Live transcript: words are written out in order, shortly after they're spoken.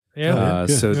Yeah.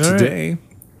 So today,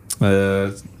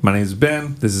 my name is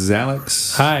Ben. This is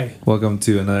Alex. Hi. Welcome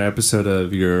to another episode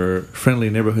of your friendly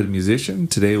neighborhood musician.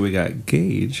 Today we got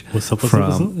Gaige What's up?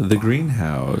 from the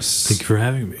Greenhouse. Thank you for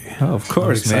having me. Oh, of course,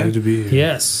 I'm excited man. to be here.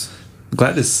 Yes.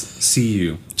 Glad to see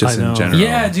you, just I know. in general.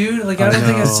 Yeah, dude. Like I don't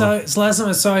think I know. saw. It's the last time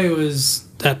I saw you was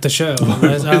at the show.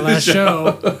 Our last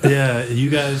show. Yeah, you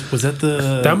guys. Was that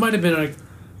the? That might have been like.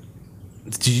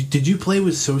 Did you play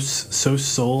with So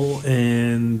Soul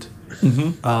and?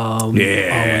 Mm-hmm. Oh my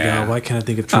god! Why can't I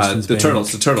think of Tristan's the band?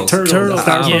 Turtles. Turtles.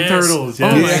 Stars from Yes. Turtles.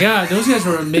 Oh Yes. my god, those guys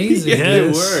were amazing. Yeah, they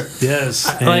were.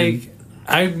 Yes. And Like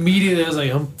I immediately was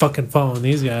like, I'm fucking following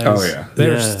these guys. Oh, yeah.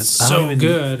 They're yeah, so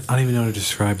good. I don't even know how to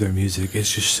describe their music.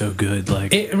 It's just so good.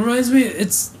 Like It reminds me.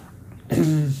 It's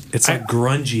like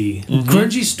grungy.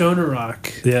 grungy stoner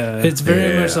rock. Yeah. It's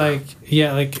very Yeah. much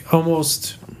like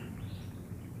almost.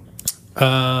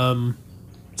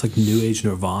 It's like new age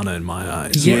Nirvana in my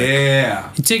eyes. Yeah.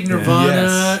 You take Nirvana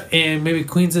Yes. and maybe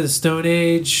Queens of the Stone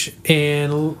Age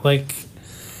and like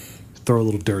Throw a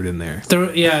little dirt in there. throw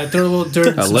a little dirt,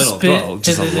 and A some little, spit, bro,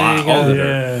 just and a then lot, there you all go. the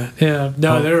dirt. Yeah,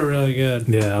 no, they were really good.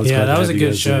 Yeah, I was glad to that was have a you good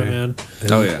guys show, there. man.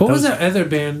 Oh, yeah. What was that other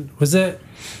band? Was that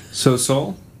So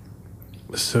Soul?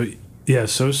 So yeah,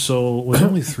 So Soul was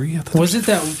only 3. I thought was it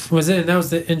that was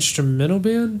the instrumental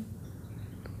band?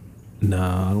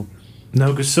 No,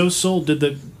 because So Soul did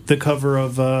the cover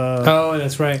of Oh,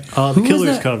 that's right. the Who was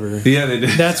Killers that? cover. Yeah, they did.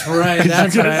 That's right.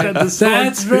 That's You guys right. had the song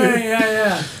That's too. right.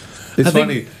 Yeah. It's I think-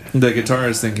 funny. The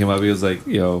guitarist thing came up. He was like,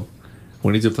 "Yo,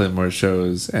 we need to play more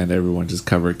shows and everyone just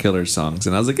cover Killer songs."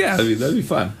 And I was like, "Yeah, that'd be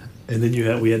fun." And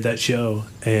then we had that show,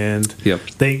 and Yep.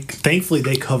 thankfully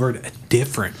they covered a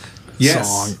different Yes.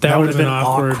 song. That would would've been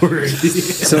awkward.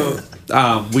 So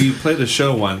we played a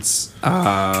show once with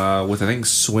I think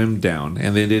Swim Down,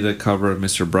 and they did a cover of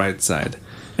Mr. Brightside.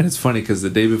 And it's funny because the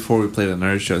day before we played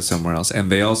another show somewhere else,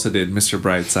 and they also did Mr.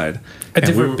 Brightside. A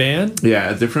different band? Yeah,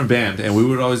 a different band, and we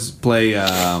would always play.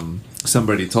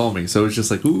 Somebody told me, so it's just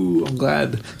like, ooh, I'm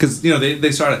glad, because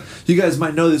they started. You guys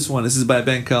might know this one. This is by a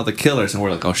band called The Killers, and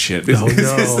we're like, oh shit, Oh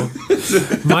no,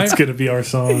 My, it's gonna be our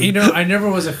song. I never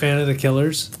was a fan of the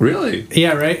Killers. Really?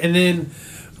 Yeah, right. And then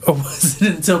it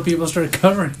wasn't until people started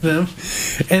covering them,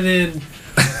 and then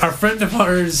our friend of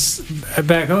ours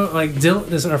back home, like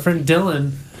our friend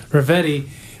Dylan Ravetti,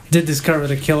 did this cover of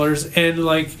the Killers, and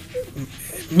like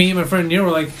me and my friend Neil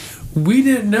were like, we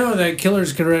didn't know that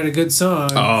Killers could write a good song.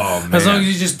 Oh man! As long as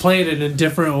you just played it in a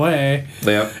different way.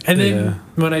 Yep. And then Yeah.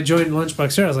 when I joined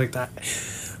Lunchbox Here, I was like that.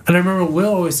 And I remember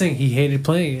Will always saying he hated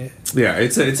playing it. Yeah,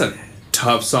 it's a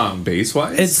tough song bass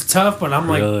wise. It's tough, but I'm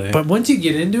like, Really? but once you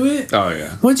get into it, oh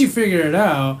yeah. once you figure it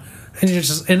out, and it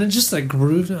just like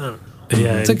grooves. I don't know.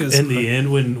 Yeah, It's like in the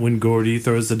end when Gordy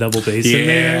throws the double bass in Yeah.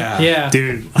 there, Yeah.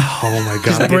 dude. Oh my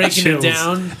god, I get breaking it chills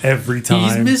down. every He's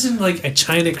time. missing like a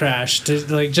China crash to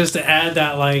like just to add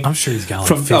that like. I'm sure he's got like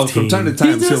From 15. from time to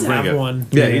time, He does he'll bring have it. one.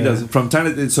 Yeah, he Yeah. does. From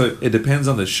time to so it depends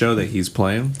on the show that he's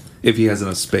playing. If he has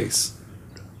enough space,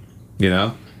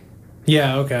 Yeah.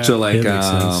 Okay. So like Yeah, makes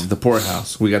sense. the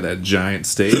Poorhouse, we got that giant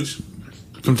stage.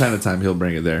 From time to time, he'll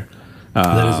bring it there.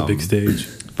 That is a big stage.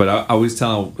 But I always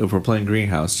tell him, if we're playing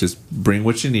Greenhouse, just bring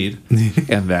what you need,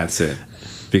 and that's it.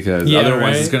 Because Yeah, otherwise,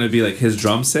 right? it's going to be like his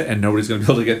drum set, and nobody's going to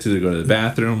be able to get to go to the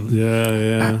bathroom.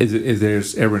 Yeah. If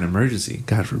there's ever an emergency,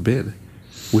 God forbid,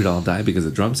 we'd all die because the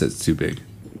drum set's too big.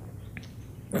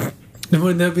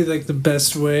 Wouldn't that be like the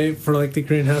best way for like the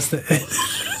greenhouse to end?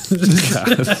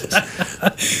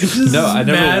 No, I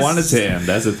never mass- wanted to end.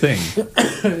 That's the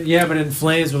thing. Yeah, but in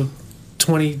flames with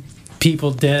 20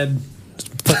 people dead.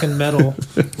 Fucking metal.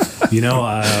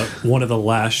 One of the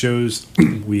last shows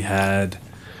we had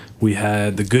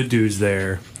the good dudes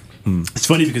there. It's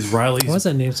funny because What's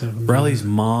that name? Riley's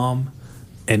mom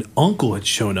and uncle had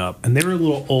shown up, and they were a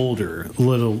little older,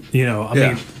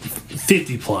 mean,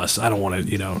 50 plus. I don't want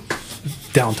to,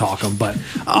 down talk them, but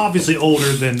obviously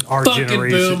older than our Fucking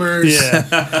generation. boomers.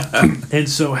 Yeah. And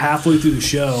so halfway through the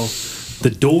show, the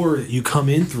door that you come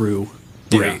in through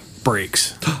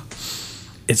breaks.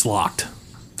 It's locked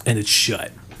and it's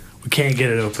shut. We can't get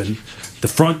it open. The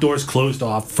front door's closed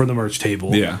off for the merch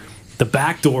table. Yeah. The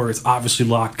back door is obviously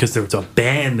locked because there was a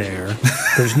band there.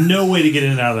 There's no way to get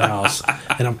in and out of the house.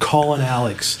 And I'm calling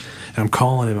Alex. And I'm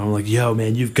calling him. I'm like, yo,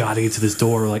 man, you've got to get to this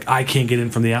door. Like, I can't get in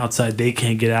from the outside. They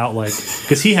can't get out. Like,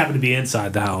 because he happened to be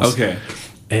inside the house. Okay.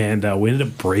 And we ended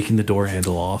up breaking the door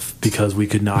handle off because we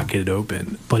could not get it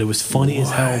open. But it was funny as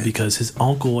hell because his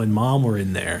uncle and mom were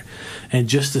in there. And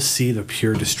just to see the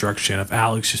pure destruction of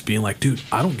Alex just being like, dude,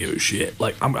 I don't give a shit.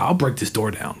 Like, I'll break this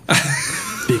door down.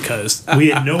 Because we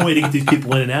had no way to get these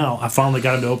people in and out. I finally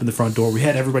got him to open the front door. We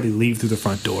had everybody leave through the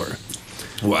front door.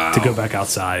 Wow. to go back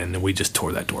outside, and then we just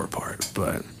tore that door apart.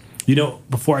 But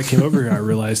before I came over here, I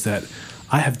realized that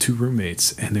I have 2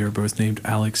 roommates, and they were both named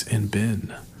Alex and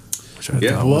Ben, which I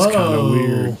thought was kind of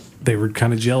weird. They were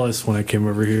kind of jealous when I came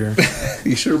over here.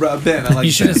 You should have brought Ben. I like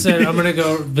You should have said, I'm going to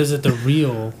go visit the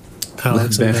real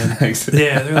Alex and Ben.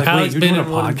 Yeah, they're like, Alex, wait, you're Ben, doing a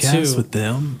and 1 and podcast 2. with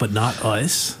them, but not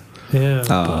us?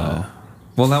 Yeah.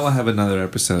 Well, now we'll have another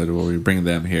episode where we bring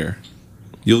them here.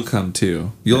 You'll come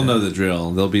too. You'll know the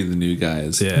drill. They'll be the new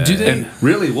guys. Yeah. Do they? And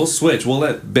really, we'll switch. We'll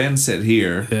let Ben sit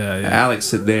here. Yeah. Alex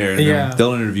sit there. And then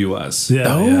they'll interview us. Yeah,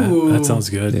 Oh. that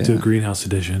sounds good. Yeah. Do a greenhouse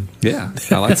edition. Yeah,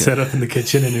 I like it. Set up in the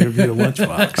kitchen and interview the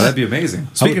lunchbox. Oh, that'd be amazing.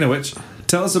 Speaking of which,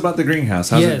 tell us about the greenhouse.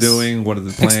 How's it Yes. doing? What are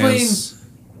the plans?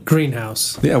 Explain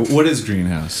greenhouse. Yeah, what is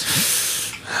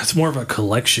greenhouse? It's more of a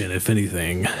collection, if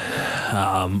anything.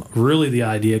 Really, the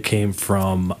idea came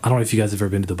from, I don't know if you guys have ever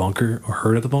been to the Bunker or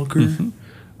heard of the Bunker.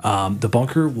 The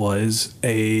Bunker was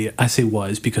I say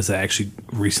was because I actually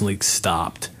recently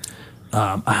stopped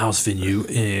a house venue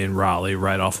in Raleigh,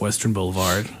 right off Western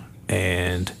Boulevard,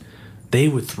 and they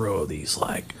would throw these,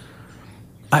 like,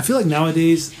 I feel like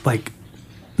nowadays, like,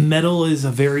 metal is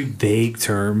a very vague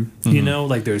term,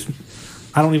 like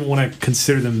I don't even want to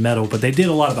consider them metal, but they did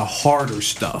a lot of the harder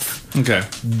stuff. Okay.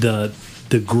 The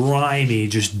grimy,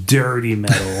 just dirty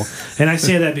metal. And I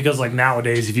say that because, like,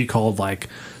 nowadays, if you called, like,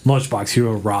 Lunchbox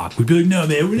Hero rock, we'd be like, no,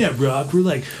 man, we're not rock. We're,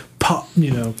 like, pop,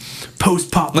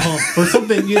 post-pop punk or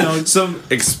something, Some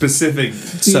specific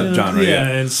subgenre. Yeah,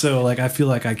 and so, like, I feel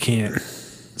like I can't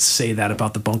say that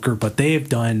about the Bunker, but they have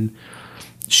done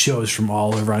shows from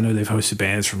all over. I know they've hosted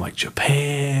bands from, like,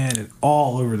 Japan and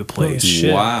all over the place. Oh,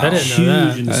 shit. Wow. I didn't know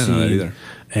that. In the I didn't know that scene. either.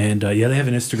 And they have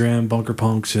an Instagram, Bunker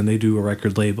Punks, and they do a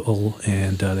record label,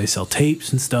 and they sell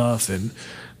tapes and stuff, and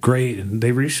great. And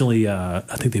they recently, I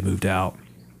think they moved out,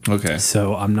 Okay.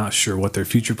 so I'm not sure what their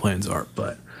future plans are.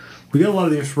 But we got a lot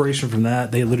of the inspiration from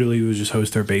that. They literally would just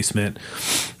host their basement,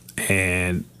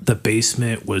 and the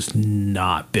basement was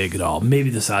not big at all.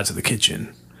 Maybe the size of the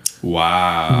kitchen.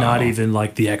 Wow. Not even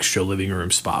like the extra living room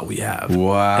spot we have.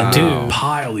 Wow. And they would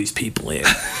pile these people in.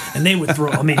 And they would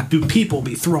throw, people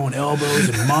be throwing elbows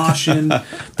and moshing.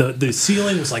 The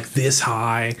ceiling was like this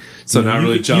high. So not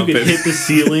really jumping. You could hit the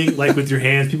ceiling like with your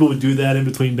hands. People would do that in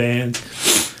between bands.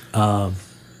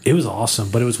 It was awesome.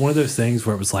 But it was one of those things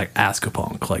where it was like ask a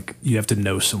punk. Like you have to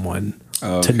know someone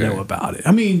to know about it.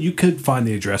 I mean, you could find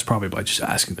the address probably by just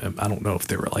asking them. I don't know if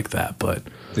they were like that, but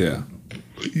Yeah.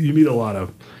 you meet a lot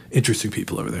of interesting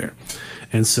people over there.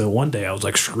 And so one day I was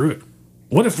like, screw it.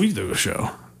 What if we do a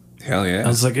show? Hell yeah. I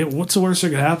was like, hey, what's the worst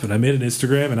that could happen? I made an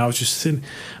Instagram and I was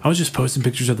just posting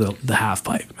pictures of the half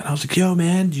pipe. And I was like, yo,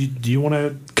 man, do you want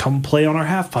to come play on our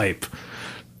half pipe?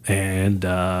 And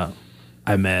I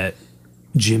met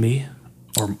Jimmy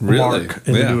or Mark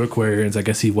in the New Aquarians. I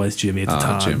guess he was Jimmy at the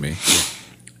time. Jimmy.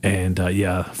 And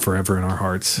forever in our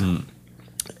hearts.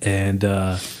 And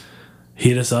he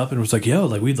hit us up and was like, yo,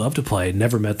 like, we'd love to play.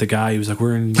 Never met the guy. He was like,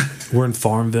 we're in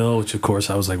Farmville, which of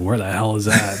course I was like, where the hell is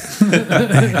that?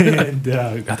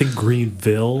 And I think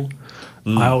Greenville.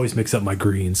 I always mix up my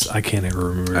greens. I can't ever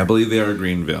remember. I believe they are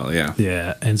Greenville, yeah.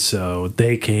 Yeah, and so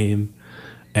they came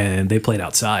and they played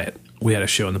outside. We had a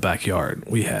show in the backyard.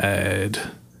 We had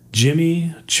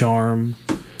Jimmy, Charm,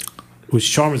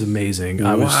 which Charm is amazing.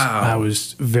 I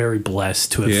was very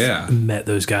blessed to have met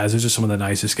those guys. Those are some of the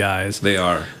nicest guys. They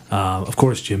are. Of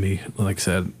course, Jimmy, like I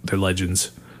said, they're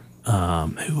legends. Who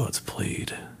else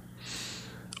played?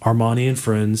 Armani and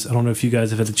Friends. I don't know if you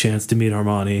guys have had the chance to meet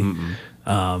Armani.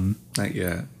 Not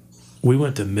yet. We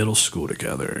went to middle school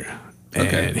together.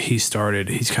 And he's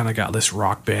kind of got this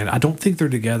rock band. I don't think they're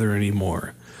together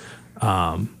anymore.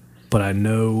 But I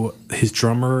know his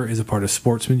drummer is a part of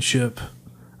Sportsmanship.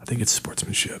 I think it's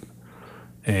Sportsmanship.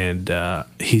 And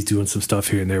he's doing some stuff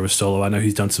here and there with solo. I know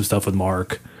he's done some stuff with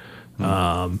Mark.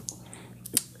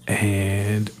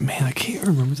 And, man, I can't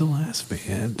remember the last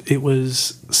band. It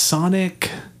was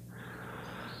Sonic.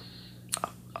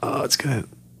 Oh, it's good.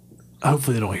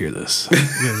 Hopefully they don't hear this. But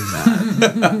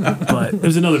it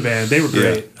was another band. They were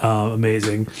great.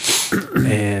 Amazing.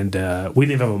 And we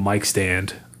didn't even have a mic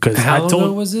stand. How long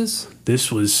ago was this?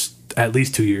 This was at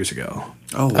least 2 years ago.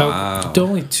 Oh wow!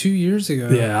 Only 2 years ago.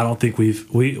 Yeah, I don't think we've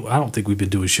been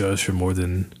doing shows for more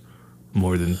than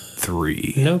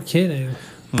 3. No kidding.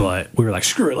 But we were like,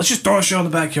 screw it, let's just throw a show in the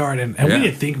backyard, and we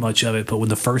didn't think much of it. But when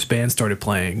the first band started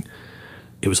playing,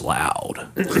 it was loud.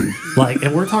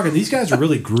 And we're talking, these guys are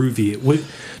really groovy.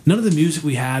 None of the music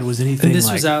we had was anything. And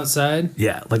this was outside.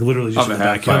 Yeah, like literally just in the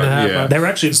backyard. Yeah. They were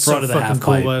actually in front of the half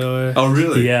cool, pipe. by the way. Oh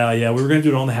really? Yeah. We were gonna do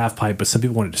it on the half pipe, but some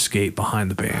people wanted to skate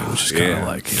behind the band, which is kind of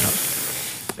like,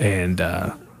 And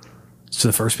So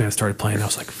the first band started playing. I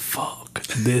was like, fuck,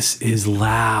 this is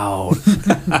loud.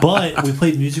 But we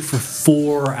played music for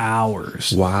 4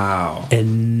 hours. Wow.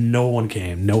 And no one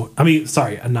came. No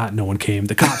one came.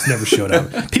 The cops never showed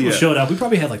up. People showed up. We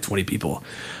probably had like 20 people.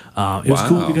 It was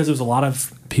cool because there was a lot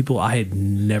of people I had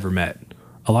never met.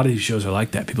 A lot of these shows are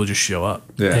like that. People just show up.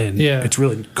 Yeah. And it's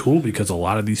really cool because a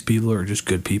lot of these people are just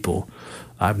good people.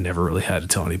 I've never really had to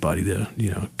tell anybody to,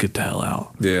 get the hell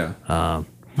out. Yeah.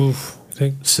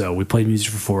 So we played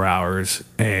music for 4 hours,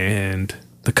 and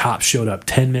the cops showed up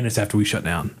 10 minutes after we shut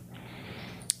down.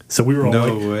 So we were all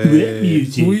like, way.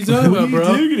 Music. What are you talking about,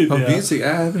 bro? Music?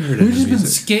 I haven't heard We've any just been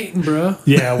music. skating, bro.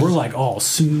 Yeah, we're like all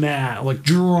smacked, like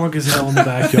drunk as hell in the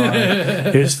backyard.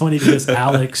 It was funny because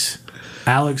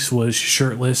Alex was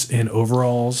shirtless in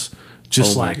overalls,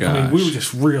 just we were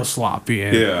just real sloppy.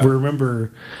 And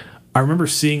I remember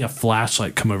seeing a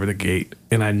flashlight come over the gate,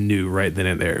 and I knew right then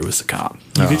and there it was the cop.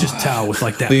 You could just tell with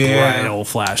like that bright old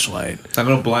flashlight. I'm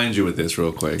gonna blind you with this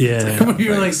real quick. Yeah,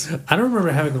 You're like, I don't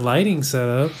remember having lighting set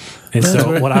up. and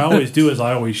so what I always do is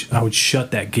I would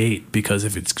shut that gate, because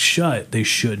if it's shut, they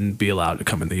shouldn't be allowed to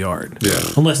come in the yard. Yeah.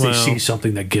 Unless they see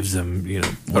something that gives them,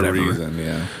 whatever. A reason,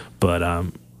 yeah.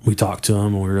 But we talked to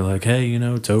them, and we were like, hey,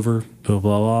 it's over, blah,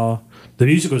 blah, blah. The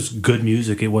music was good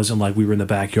music. It wasn't like we were in the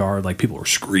backyard, like people were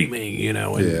screaming,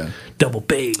 and double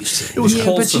bass. It was but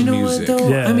wholesome you know music. what, though?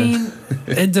 Yeah. I mean,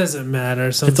 it doesn't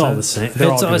matter. Sometimes. It's all the same. They're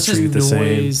all going to treat it the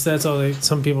same. That's all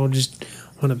some people just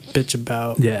want to bitch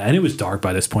about. Yeah, and it was dark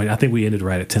by this point. I think we ended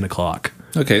right at 10 o'clock.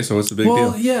 Okay, so what's the big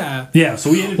Well, deal? yeah. Yeah,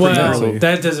 so we ended pretty early.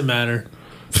 That doesn't matter.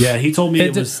 Yeah, he told me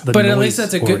it was the but noise at least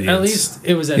that's a good. audience. At least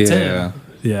it was at 10.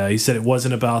 Yeah, he said it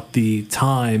wasn't about the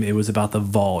time, it was about the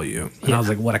volume. And I was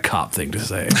like, what a cop thing to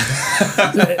say.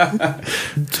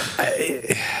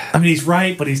 I mean, he's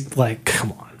right, but he's like,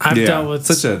 come on. I've dealt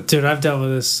with Dude, I've dealt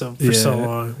with this for so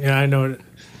long. Yeah, I know it.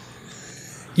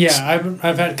 Yeah,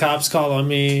 I've had cops call on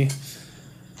me.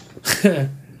 I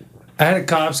had a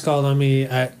cops call on me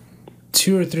at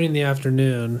 2 or 3 in the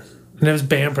afternoon, and it was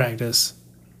band practice.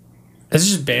 It's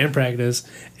just band practice,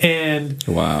 and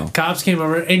cops came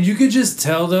over, and you could just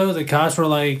tell though the cops were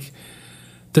like,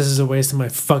 "This is a waste of my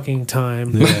fucking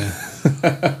time."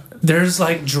 Yeah. There's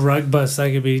like drug busts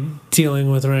I could be dealing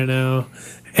with right now,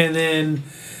 and then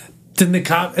the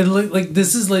cop, and like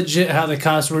this is legit how the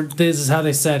cops were. This is how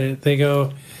they said it. They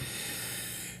go,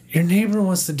 "Your neighbor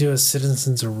wants to do a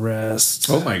citizen's arrest."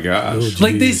 Oh my gosh!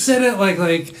 Like they said it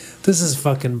like this is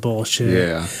fucking bullshit.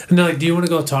 Yeah. And they're like, "Do you want to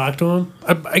go talk to him?"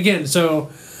 Again, so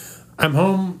I'm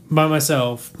home by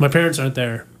myself. My parents aren't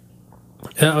there.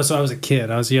 And I was a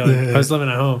kid. I was young. I was living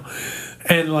at home,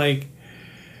 and like.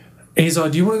 He's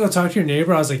like, "Do you want to go talk to your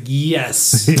neighbor?" I was like,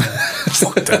 "Yes."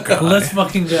 Fuck that guy. Let's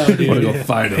fucking go, dude. Want to go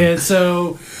fight him? And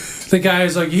so the guy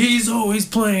is like, "He's always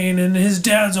playing, and his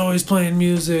dad's always playing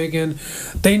music, and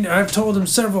I've told him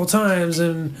several times."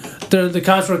 And the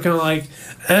cops were kind of like,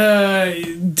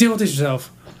 "Deal with this yourself.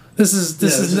 This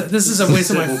is a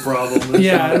waste of my problem."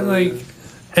 Yeah,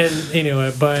 and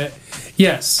anyway, but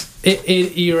yes,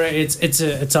 you're right. It's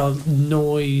a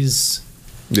noise.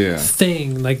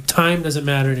 Thing, like time doesn't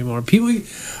matter anymore.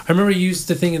 I remember used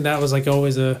to thinking that was like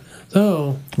always we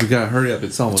gotta hurry up.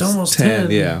 It's almost 10.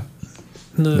 10. Yeah.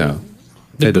 No,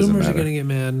 the it doesn't boomers matter. are gonna get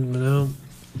mad. No,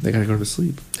 they gotta go to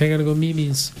sleep. they gotta go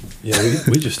memes. Yeah,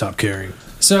 we just stopped caring.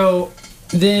 So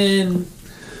then,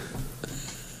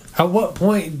 at what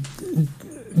point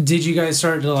did you guys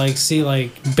start to like see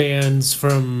like bands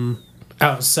from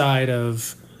outside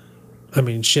of? I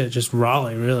mean, shit, just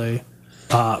Raleigh, really.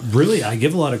 Really, I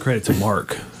give a lot of credit to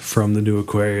Mark from the New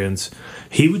Aquarians.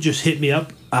 He would just hit me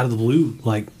up out of the blue,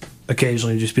 like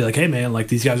occasionally, just be like, "Hey, man, like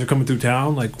these guys are coming through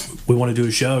town. Like we want to do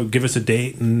a show. Give us a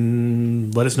date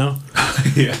and let us know."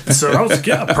 Yeah. So I was like,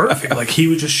 "Yeah, perfect." Like he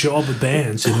would just show up with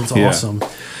bands, and it's awesome.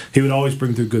 He would always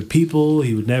bring through good people.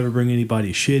 He would never bring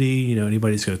anybody shitty.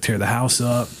 Anybody's going to tear the house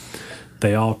up.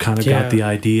 They all kind of got the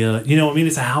idea. I mean,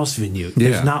 it's a house venue. Yeah.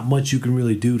 There's not much you can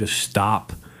really do to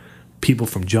stop people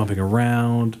from jumping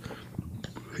around,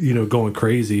 going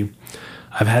crazy.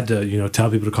 I've had to, tell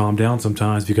people to calm down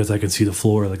sometimes because I can see the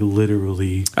floor, like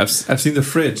literally. I've seen the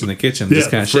fridge in the kitchen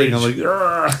just kind of shaking. I'm like,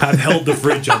 "Argh." I've held the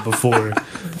fridge up before.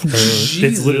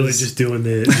 It's literally just doing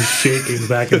just shaking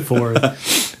back and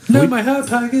forth. No, my hot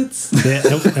pockets. Yeah,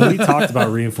 and we talked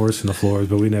about reinforcing the floors,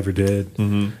 but we never did.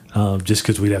 Mm-hmm. Just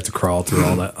because we'd have to crawl through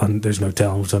all that. There's no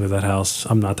telling what's under that house.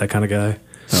 I'm not that kind of guy.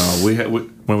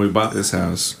 When we bought this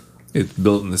house, it's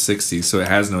built in the 60s, so it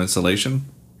has no insulation.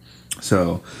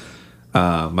 So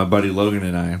my buddy Logan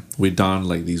and we donned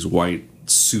like these white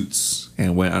suits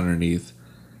and went underneath.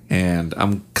 And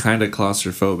I'm kind of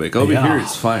claustrophobic. Over here,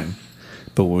 it's fine.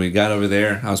 But when we got over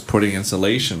there, I was putting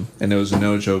insulation, and it was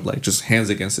no joke, like just hands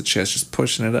against the chest, just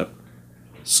pushing it up,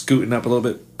 scooting up a little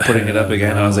bit, putting it up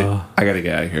again. I was like, I gotta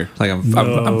get out of here. Like I'm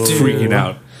freaking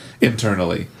out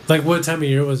internally. Like, what time of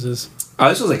year was this?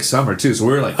 This was like summer too, so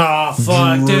we were like, oh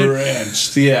fuck,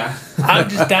 drenched. Dude. Yeah.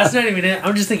 That's not even it.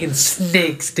 I'm just thinking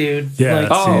snakes, dude. Yeah.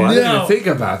 Like, I didn't even think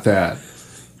about that.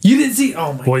 You didn't see?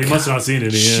 Oh my. Well, you must have not seen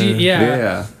any.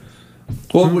 Yeah.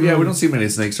 Well, we don't see many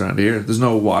snakes around here. There's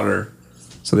no water,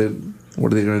 so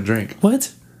what are they going to drink?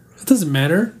 What? It doesn't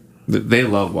matter. They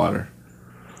love water.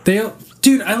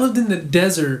 Dude, I lived in the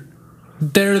desert.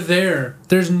 They're there.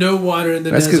 There's no water in the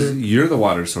desert. That's because you're the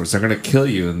water source. They're going to kill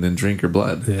you and then drink your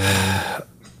blood. Yeah.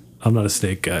 I'm not a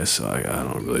snake guy, so I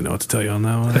don't really know what to tell you on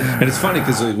that one. And it's funny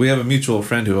because we have a mutual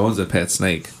friend who owns a pet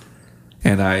snake,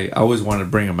 and I always wanted to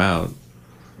bring him out.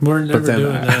 We're never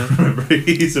doing I that. remember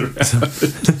he's around.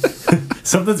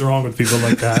 Something's wrong with people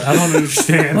like that. I don't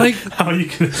understand like how you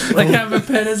can have a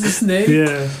pet as a snake.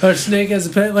 Yeah. Or a snake as a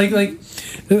pet. Like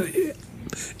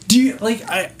do you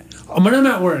when I'm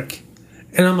at work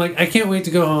and I'm like, I can't wait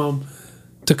to go home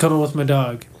to cuddle with my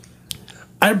dog.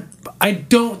 I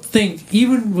don't think,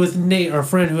 even with Nate, our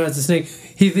friend who has a snake,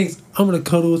 he thinks, I'm going to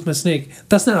cuddle with my snake.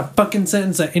 That's not a fucking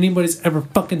sentence that anybody's ever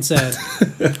fucking said.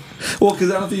 Well,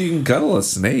 because I don't think you can cuddle a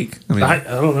snake. I mean, I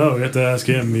don't know. You have to ask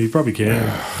him. He probably can.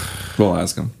 We'll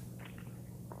ask him.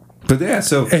 But yeah,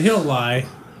 so And he'll lie.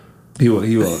 he would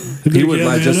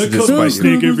lie just to cuddle a despite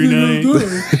snake you. every night.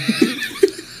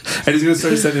 And he's gonna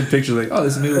start sending pictures like, "Oh,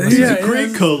 this is new." It's a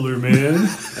great color, man.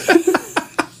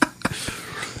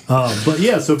 But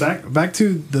yeah, so back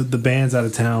to the bands out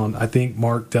of town. I think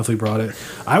Mark definitely brought it.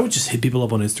 I would just hit people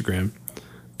up on Instagram.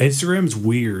 Instagram's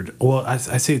weird. Well, I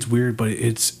say it's weird, but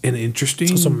it's an interesting.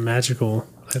 It's also magical.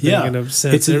 I think, Yeah, in a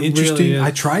sense. it's an It interesting. really is.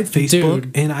 I tried Facebook,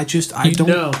 Dude, and I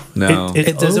don't. No.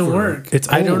 It doesn't over. work. It's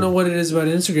I don't old. know what it is about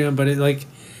Instagram, but it like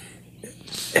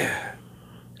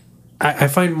I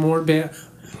find more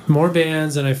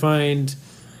bands, and I find,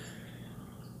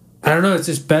 I don't know, it's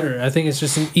just better. I think it's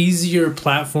just an easier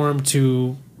platform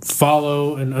to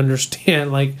follow and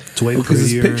understand. Like, It's way Because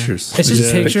it's prettier. pictures. it's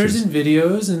just Yeah. pictures and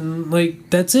videos, and like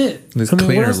that's it. It's I mean,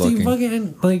 what cleaner else do you looking.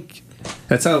 fucking like?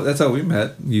 That's how we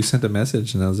met. You sent a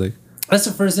message, and I was like, That's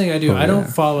the first thing I do. Oh, I don't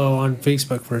yeah. follow on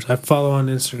Facebook first. I follow on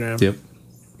Instagram. "Yep."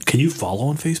 Can you follow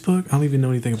on Facebook? I don't even know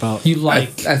anything about. You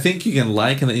like. I think you can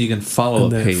like, and then you can follow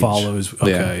And a then page. follows.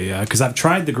 Okay, yeah. Because I've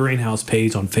tried the Greenhouse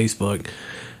page on Facebook,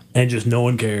 and just no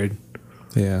one cared.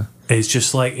 Yeah. It's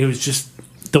just like it was just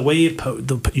the way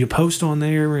you post on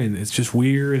there, and it's just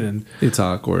weird. And It's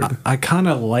awkward. I kind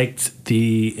of liked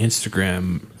the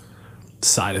Instagram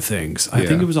side of things. I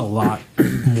think Yeah. it was a lot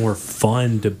more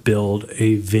fun to build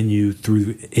a venue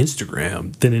through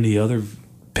Instagram than any other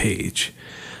page.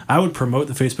 I would promote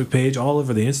the Facebook page all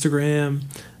over the Instagram,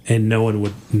 and no one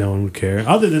would care,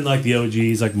 other than like the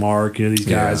OGs like Mark, these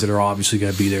guys Yeah. that are obviously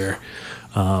going to be there.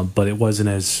 But it wasn't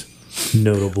as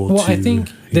notable. Well, to, I think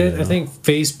you that know. I think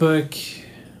Facebook.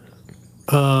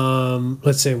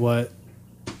 Let's say what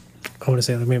I want to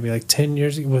say, like maybe like 10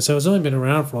 years ago. So it's only been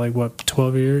around for like what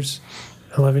 12 years,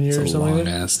 11 years, It's a something long like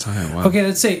that. ass time. Wow. Okay,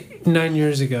 let's say 9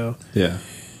 years ago. Yeah.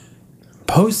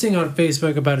 Posting on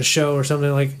Facebook about a show or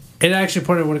something, like it actually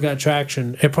probably would have got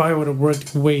traction. It probably would have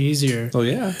worked way easier. Oh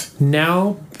yeah.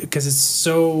 Now, because it's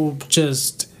so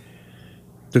just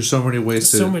There's so many ways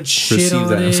to so much shit receive on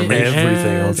that it, information.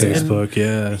 everything on ads, and- Facebook.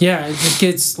 Yeah. yeah, it just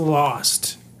gets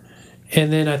lost.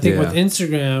 And then I think with Yeah.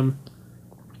 Instagram,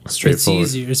 it's Straightforward.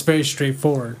 easier. It's very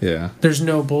straightforward. Yeah. There's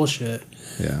no bullshit.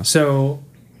 Yeah. So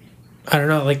I don't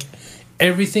know, like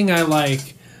everything I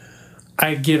like,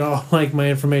 I get all like my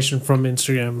information from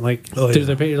Instagram, like through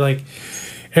the page, like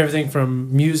everything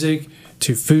from music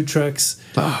to food trucks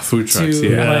Food trucks. to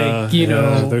Yeah.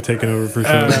 like they're taking over for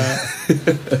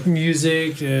sure.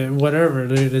 music, whatever.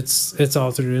 Dude, it's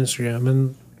all through Instagram,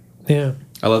 and yeah.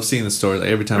 I love seeing the story. Like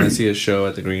every time I see a show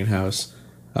at the Greenhouse,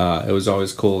 it was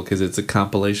always cool because it's a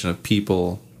compilation of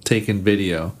people taking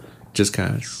video, just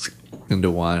kind of into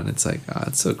one. It's like,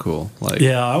 it's so cool. Like,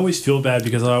 Yeah, I always feel bad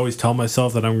because I always tell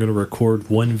myself that I'm going to record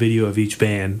one video of each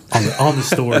band on the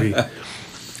story,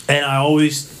 and I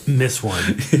always miss one.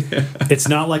 It's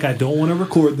not like I don't want to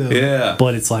record them,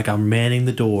 but it's like I'm manning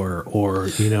the door, or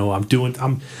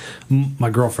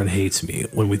my girlfriend hates me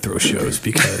when we throw shows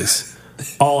because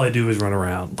all I do is run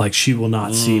around. Like, she will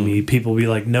not see me. People be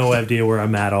like, no idea where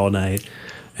I'm at all night.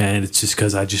 And it's just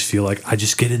because I just feel like I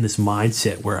just get in this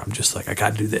mindset where I'm just like, I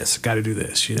got to do this,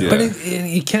 you know? Yeah. But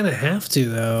you kind of have to,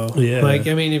 though. Yeah. Like,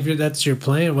 I mean, if that's your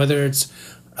plan, whether it's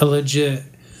a legit,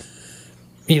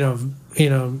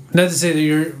 not to say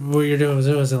that what you're doing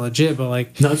wasn't legit, but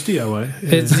like No, it's DIY.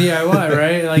 it's DIY,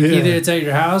 right? Like Yeah. either it's at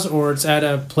your house or it's at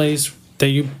a place that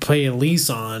you pay a lease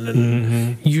on,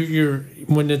 and you're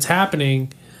when it's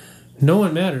happening, no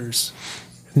one matters,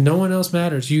 no one else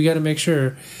matters. You got to make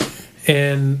sure,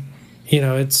 and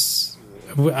it's.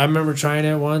 I remember trying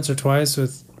it once or twice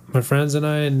with my friends and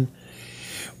and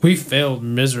we failed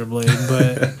miserably,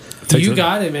 but you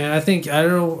got it, man. I think I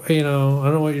don't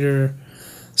know what your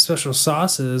special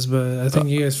sauce is, but I think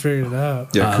you guys figured it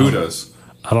out. Yeah, kudos.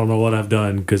 I don't know what I've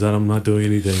done because I'm not doing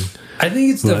anything. I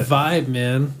think it's the vibe,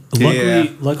 man.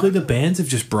 Luckily, the bands have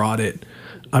just brought it.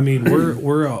 I mean,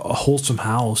 we're a wholesome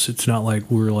house. It's not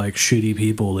like we're like shitty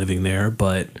people living there,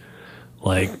 but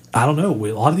like I don't know.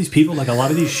 A lot of these people, like a lot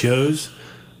of these shows,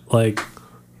 like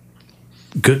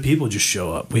good people just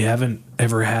show up. We haven't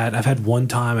ever had. I've had one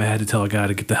time I had to tell a guy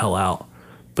to get the hell out,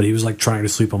 but he was like trying to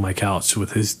sleep on my couch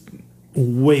with his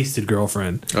wasted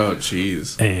girlfriend. Oh,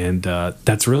 jeez. And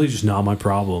that's really just not my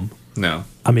problem. No.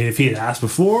 I mean, if he had asked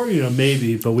before,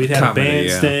 maybe, but we'd had a band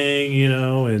staying,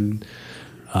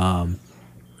 and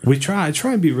we try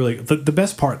and be really the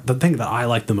best part. The thing that I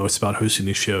like the most about hosting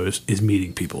these shows is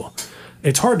meeting people.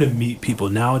 It's hard to meet people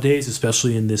nowadays,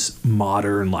 especially in this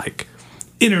modern like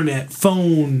internet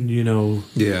phone,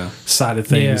 side of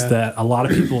things. Yeah. That a lot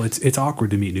of people, it's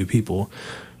awkward to meet new people,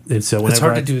 and so It's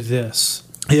hard to do this.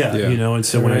 Yeah, and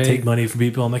so when I Right. take money from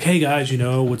people, I'm like, hey guys,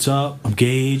 what's up? I'm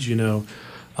Gaige,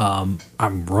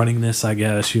 I'm running this, I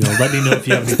guess, let me know if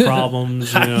you have any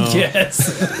problems,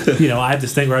 Yes. I have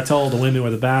this thing where I tell all the women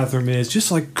where the bathroom is,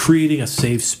 just like creating a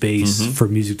safe space for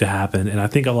music to happen. And I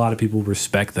think a lot of people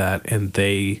respect that and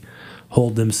they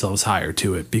hold themselves higher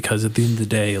to it because at the end of the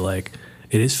day, like,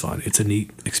 it is fun. It's a neat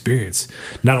experience,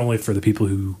 not only for the people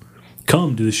who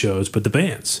come to the shows, but the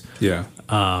bands. Yeah.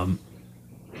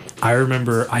 I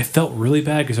remember I felt really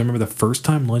bad because I remember the first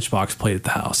time Lunchbox played at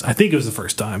the house. I think it was the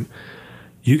first time.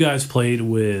 You guys played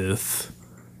with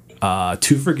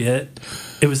To Forget.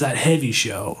 It was that heavy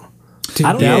show. Dude,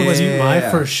 that was my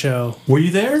first show. Were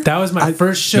you there? That was my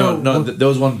first show. No, there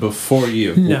was one before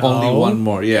you. No. Only one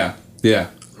more. Yeah.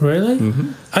 Really?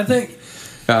 Mm-hmm. I think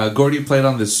Gordy played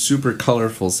on this super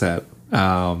colorful set.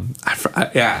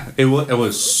 It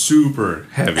was super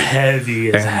heavy.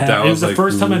 Heavy as hell. It was the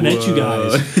first time I met you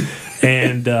guys.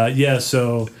 And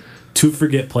so To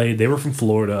Forget played. They were from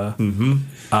Florida.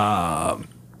 Mm-hmm.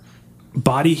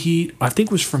 Body Heat, I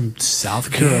think, was from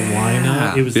South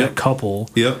Carolina. Yeah. It was that couple.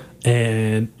 Yep.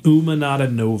 And Umanata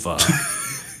Nova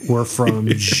were from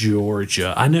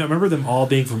Georgia. I remember them all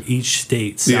being from each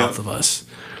state south of us.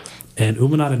 And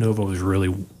Umanata Nova was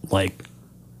really like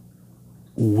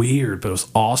weird, but it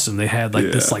was awesome. They had like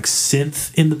this like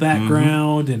synth in the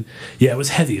background, and it was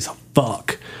heavy as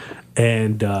fuck.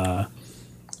 And I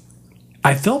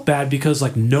felt bad because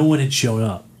like no one had shown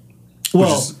up. Which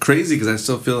is crazy because I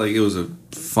still feel like it was a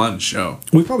fun show.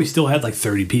 We probably still had like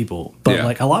 30 people, but Yeah.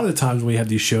 like a lot of the times when we have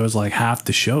these shows, like half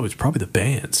the show is probably the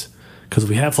bands. Because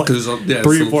we have like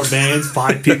 3 or 4 bands,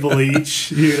 5 people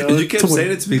each. And you kept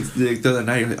saying it to me like, the other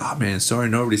night. You're like, "Oh man, sorry,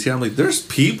 nobody's here." I'm like, "There's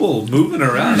people moving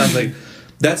around." I'm like,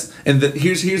 "That's." And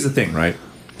here's the thing, right?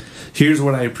 Here's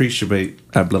what I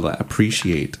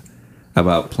appreciate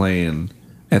about playing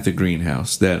at the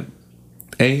Greenhouse. That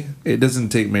it doesn't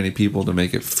take many people to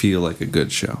make it feel like a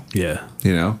good show. Yeah.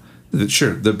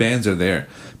 Sure, the bands are there,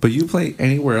 but you play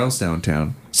anywhere else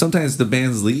downtown. Sometimes the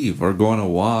bands leave or go on a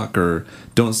walk or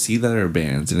don't see the other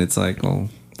bands, and it's like, well,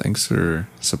 thanks for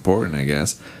supporting, I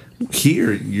guess.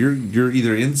 Here, you're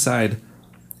either inside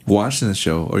watching the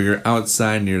show or you're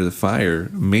outside near the fire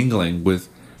mingling with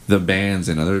the bands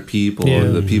and other people or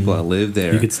the people that live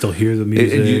there. You could still hear the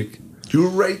music. And you're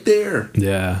right there.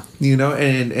 Yeah.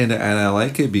 And I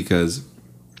like it because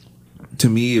to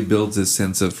me it builds a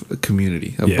sense of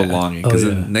community, of belonging. Because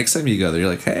the next time you go there, you're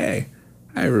like, hey,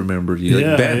 I remember you.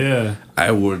 Like Ben,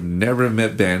 I would never have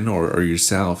met Ben or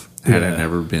yourself had I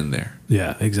never been there.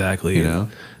 Yeah, exactly.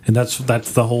 And that's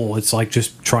the whole, it's like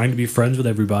just trying to be friends with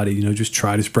everybody, just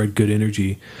try to spread good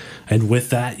energy. And with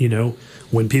that,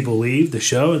 when people leave the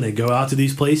show and they go out to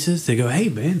these places, they go, hey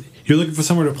man, you're looking for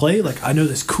somewhere to play? Like, I know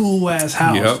this cool ass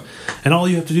house. Yep. And all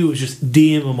you have to do is just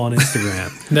DM them on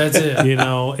Instagram. that's it.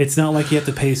 It's not like you have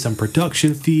to pay some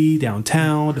production fee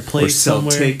downtown to play Or sell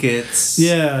somewhere. tickets.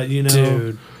 Yeah,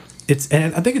 Dude.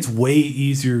 And I think it's way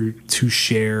easier to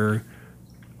share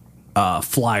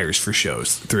flyers for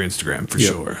shows through Instagram for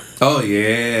sure. Oh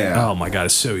yeah. Oh my god,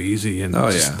 it's so easy. And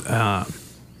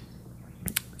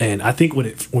and I think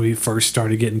when we first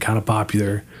started getting kind of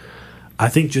popular, I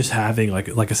think just having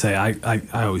like I say, I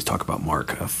always talk about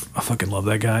Mark. I fucking love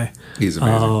that guy. He's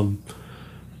amazing.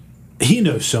 he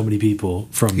knows so many people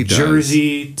from He does.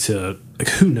 Jersey to like,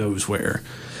 who knows where.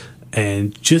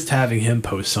 And just having him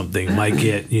post something might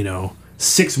get,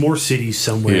 6 more cities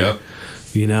somewhere. Yep.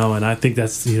 And I think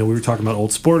that's, we were talking about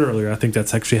Old Sport earlier. I think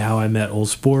that's actually how I met Old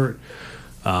Sport.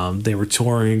 They were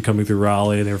touring, coming through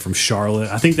Raleigh. They were from Charlotte.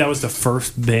 I think that was the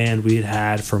first band we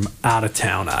had from out of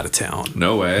town.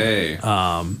 No way.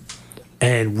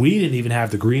 And we didn't even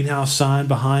have the greenhouse sign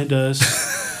behind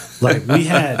us. Like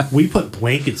we put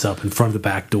blankets up in front of the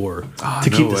back door to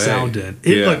keep the sound in.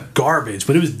 It looked garbage,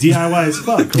 but it was DIY as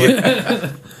fuck.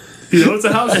 Like, it's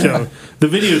a house show. The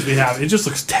videos we have, it just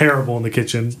looks terrible in the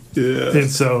kitchen. Yeah. And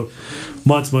so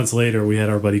months later, we had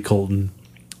our buddy Colton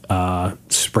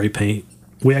spray paint.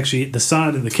 We actually, the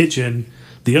sign in the kitchen,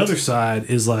 the other side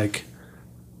is like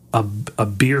a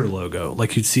beer logo,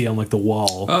 like you'd see on like the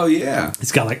wall. Oh yeah,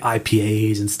 it's got like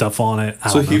IPAs and stuff on it.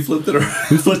 So he flipped it around.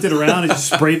 We flipped it around and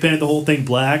just spray painted the whole thing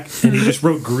black, and he just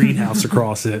wrote greenhouse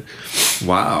across it.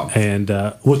 Wow. And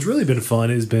what's really been fun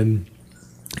has been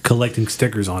collecting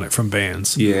stickers on it from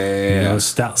bands. Yeah,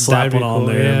 slap one on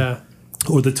there. Yeah.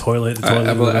 Or the toilet.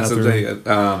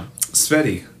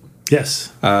 Sveti.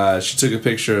 Yes. She took a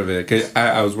picture of it. 'Cause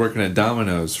I was working at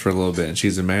Domino's for a little bit, and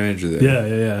she's a manager there.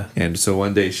 Yeah. And so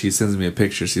one day she sends me a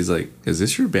picture. She's like, "Is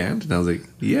this your band?" And I was like,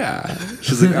 "Yeah."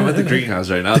 She's like, "I'm at the greenhouse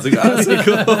right now." I was like, "Oh, that's so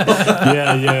cool."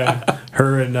 Yeah.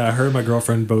 Her and my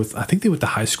girlfriend both, I think they went to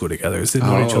high school together. So they've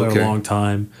known each other a long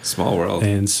time. Small world.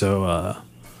 And so,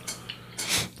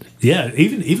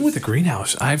 even with the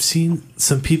greenhouse, I've seen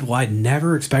some people I'd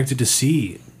never expected to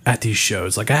see at these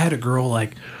shows. Like I had a girl,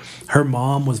 like her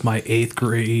mom was my 8th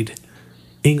grade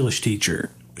English teacher.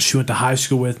 She went to high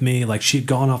school with me. Like she'd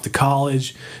gone off to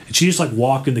college, and she just like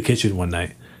walked in the kitchen one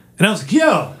night, and I was like,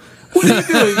 "Yo, what are you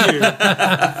doing here?"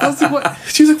 I was like, "What?"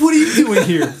 She was like, "What are you doing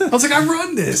here?" I was like, "I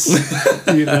run this,"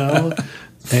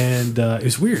 And it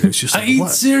was weird. It's just like, I eat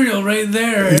cereal right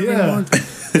there. Yeah.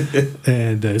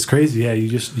 And it's crazy. Yeah, you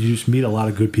just meet a lot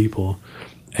of good people,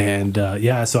 and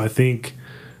so I think.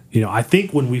 I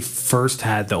think when we first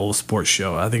had the Old Sports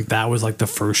show, I think that was like the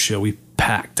first show we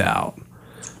packed out.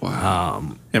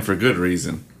 Wow. And for good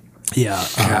reason. Yeah.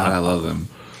 God, I love them.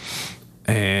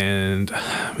 And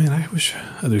man, I wish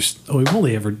we've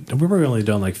only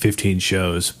done like 15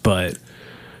 shows, but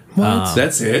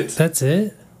that's it. That's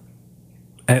it.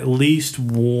 At least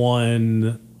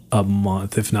one a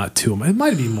month, if not 2 a month. It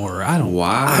might be more. I don't.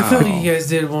 Wow. I feel like you guys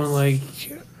did one like.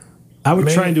 I would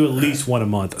try and do at least one a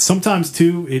month. Sometimes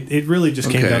 2. It really just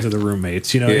came down to the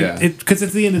roommates, because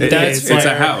at the end of the day, it's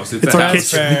a house. It's our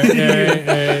house. kitchen.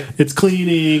 It's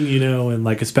cleaning, and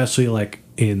like especially like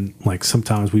in like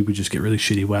sometimes we would just get really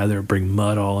shitty weather, bring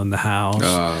mud all in the house.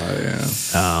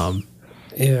 Oh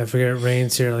yeah. I forget it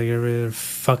rains here like every other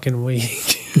fucking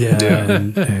week. Yeah.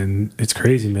 And it's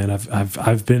crazy, man.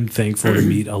 I've been thankful to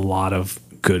meet a lot of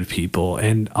good people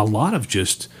and a lot of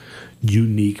just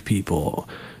unique people.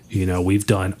 We've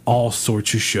done all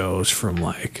sorts of shows from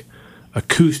like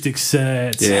acoustic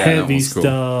sets, heavy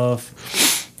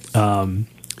stuff.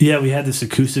 We had this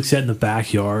acoustic set in the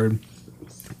backyard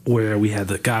where we had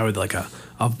the guy with like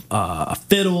a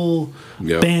fiddle,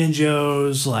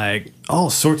 banjos, like all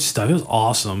sorts of stuff. It was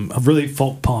awesome. A really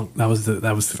folk punk. That was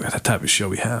the type of show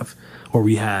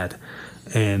we had,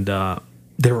 and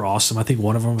they were awesome. I think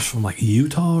one of them was from like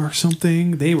Utah or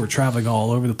something. They were traveling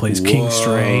all over the place. Whoa. King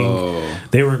String.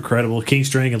 They were incredible. King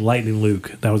String and Lightning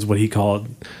Luke. That was what he called.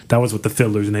 That was what the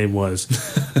fiddler's name was.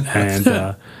 And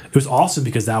it was awesome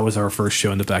because that was our first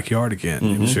show in the backyard again.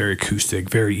 Mm-hmm. It was very acoustic,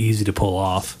 very easy to pull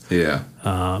off. Yeah.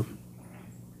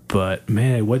 But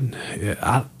man, it wasn't.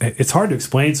 It's hard to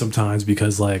explain sometimes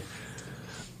because like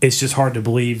it's just hard to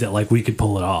believe that like we could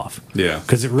pull it off. Yeah.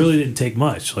 Because it really didn't take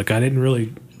much. Like I didn't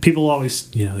really. People always,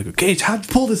 they go, "Gaige, how'd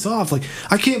you pull this off? Like,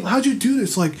 I can't, how'd you do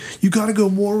this? Like, you got to go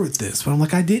more with this." But I'm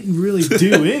like, I didn't really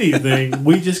do anything.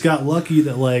 We just got lucky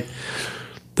that, like,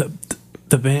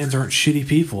 the bands aren't shitty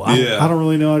people. I don't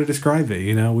really know how to describe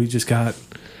it, We just got...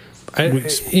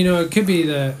 it could be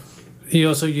that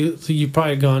you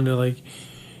probably gone to, like,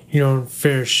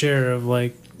 fair share of,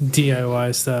 like,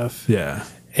 DIY stuff. Yeah.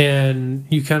 And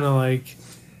you kind of, like...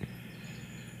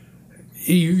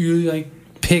 You like...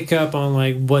 pick up on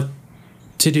like what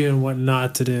to do and what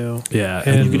not to do. Yeah,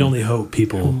 and you can only hope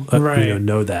people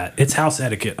know that. It's house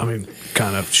etiquette. I mean,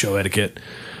 kind of show etiquette.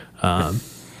 Don't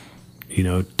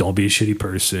be a shitty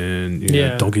person.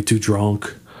 Don't get too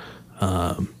drunk.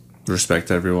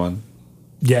 Respect everyone.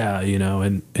 Yeah,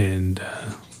 and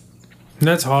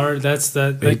that's hard. That's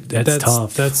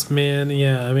tough. That's man.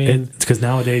 Yeah, I mean, it's because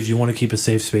nowadays you want to keep a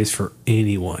safe space for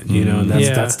anyone. And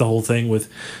that's the whole thing with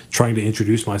trying to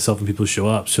introduce myself when people show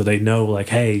up, so they know, like,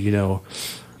 hey,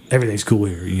 everything's cool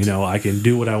here. You know, I can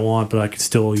do what I want, but I can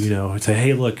still, you know, say,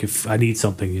 hey, look, if I need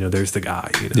something, you know, there's the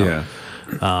guy. You know? Yeah.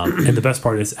 And the best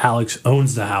part is Alex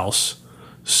owns the house.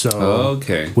 So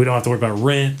we don't have to worry about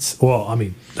rent. Well, I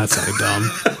mean, that sounded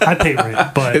dumb. I pay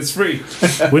rent, but It's free.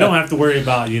 we don't have to worry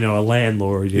about, you know, a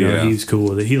landlord. You know, Yeah. he's cool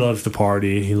with it. He loves to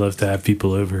party. He loves to have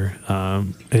people over.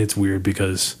 And it's weird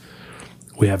because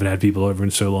we haven't had people over in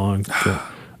so long. But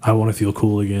I want to feel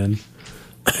cool again.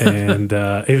 And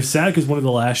it was sad because one of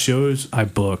the last shows I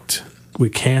booked,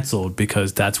 we canceled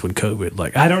because that's when COVID.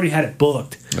 Like, I'd already had it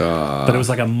booked, but it was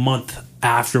like a month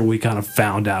after we kind of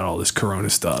found out all this Corona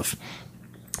stuff.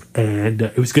 And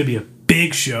it was going to be a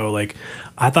big show. Like,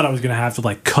 I thought I was going to have to,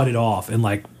 like, cut it off and,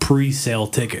 like, pre-sale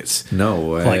tickets. No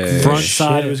way. Like, Front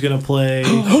Side was going to play.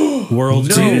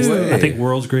 World's Greatest. I think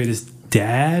World's Greatest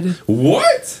Dad.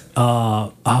 What?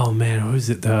 Oh, man. What was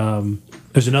it?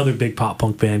 There's another big pop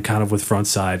punk band kind of with Front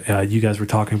Side. You guys were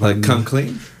talking about. Like Come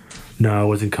Clean? No, it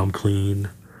wasn't Come Clean.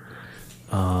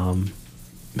 Man,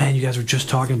 you guys were just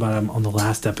talking about him on the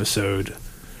last episode.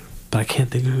 But I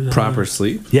can't think of who that Proper was.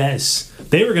 Sleep? Yes.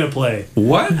 They were going to play.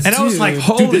 What? And I was like,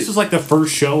 dude, this was like the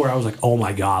first show where I was like, oh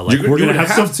my God, like we're going to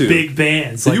have some big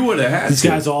bands. Like, you would have had these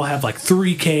guys all have like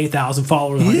 3K, 1,000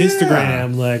 followers on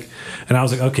Instagram. Like, and I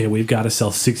was like, okay, we've got to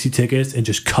sell 60 tickets and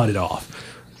just cut it off.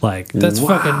 Like, that's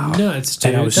fucking nuts,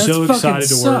 dude. And I was so excited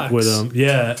to work with them.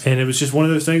 Yeah. And it was just one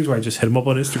of those things where I just hit them up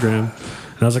on Instagram.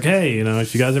 And I was like, hey, you know,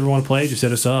 if you guys ever want to play, just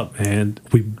hit us up. And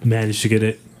we managed to get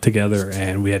it together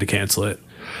and we had to cancel it.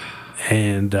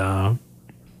 And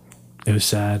it was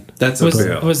sad. That's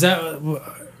was that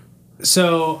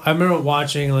so? I remember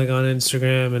watching like on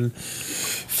Instagram and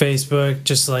Facebook,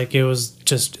 just like it was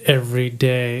just every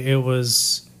day. It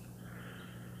was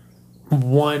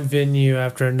one venue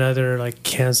after another, like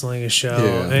canceling a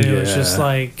show, and it was just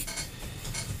like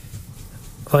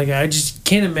I just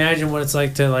can't imagine what it's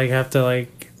like to like have to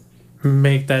like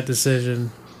make that decision.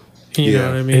 You know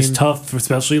what I mean? It's tough,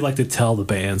 especially like to tell the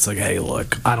bands like, hey,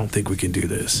 look, I don't think we can do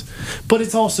this. But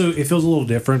it's also, it feels a little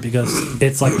different because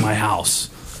it's like my house.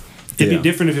 It'd be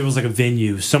different if it was like a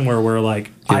venue somewhere where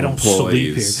like I don't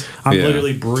sleep here. I'm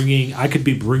literally I could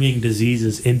be bringing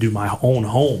diseases into my own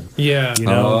home. Yeah. You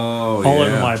know, all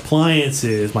over my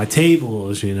appliances, my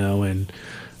tables, you know, and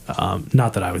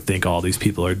not that I would think all these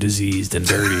people are diseased and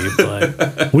dirty,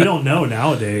 but we don't know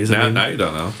nowadays. Now you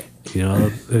don't know. You know,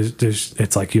 there's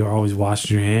it's like you're always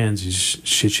washing your hands.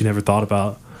 Shit you never thought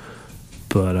about.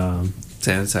 But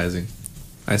sanitizing.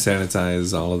 I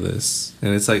sanitize all of this,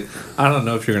 and it's like I don't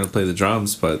know if you're gonna play the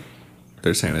drums, but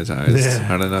they're sanitized.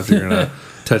 Yeah. I don't know if you're gonna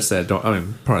touch that door. I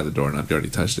mean, probably the doorknob. You already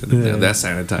touched it. Yeah. That's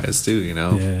sanitized too. You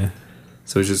know. Yeah.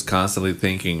 So it's just constantly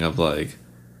thinking of like.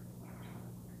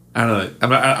 I don't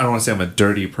know. I don't want to say I'm a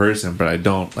dirty person, but I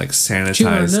don't like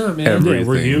sanitize everything. Yeah,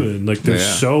 we're human. Like there's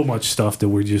so much stuff that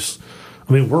we're just.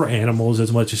 I mean, we're animals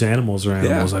as much as animals are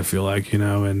animals. I feel like, you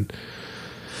know, and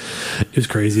it's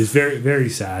crazy. It's very, very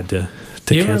sad to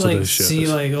you cancel ever, like, those shows. See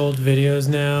like old videos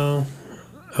now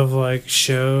of like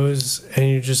shows,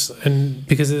 and you're just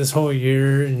because of this whole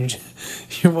year, and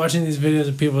you're watching these videos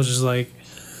of people just like.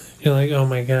 You're like, oh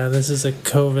my God, this is a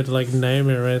COVID like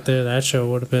nightmare right there. That show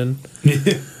would have been.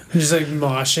 Just like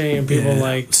moshing and people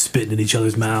like spitting in each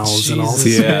other's mouths and all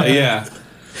this. Yeah.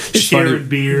 Sharing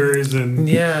beers and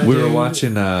we were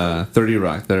watching 30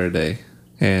 Rock the other day,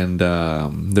 and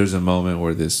there's a moment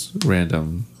where this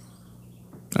random,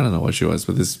 I don't know what she was,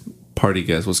 but this party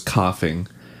guest was coughing,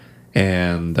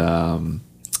 and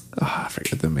I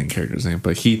forget the main character's name,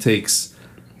 but he takes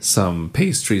some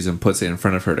pastries and puts it in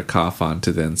front of her to cough on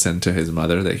to then send to his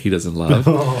mother that he doesn't love.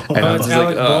 And I'm it's just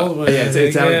Alec like, Baldwin. Yeah,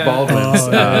 it's Alec Baldwin's.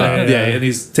 Yeah, and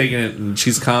he's taking it and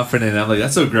she's coughing, and I'm like,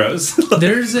 that's so gross.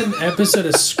 There's an episode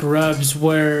of Scrubs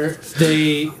where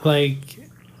they like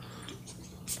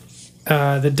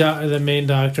the main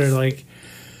doctor like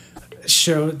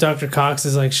Dr. Cox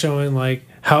is like showing like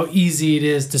how easy it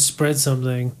is to spread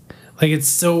something. Like it's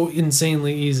so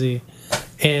insanely easy.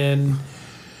 And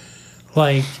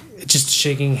like just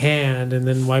shaking hand and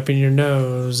then wiping your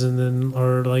nose and then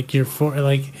or like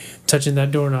like touching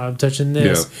that doorknob, touching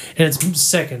this, and it's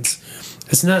seconds.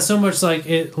 It's not so much like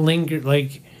it lingered,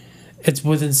 like it's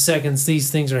within seconds.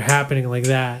 These things are happening like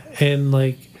that, and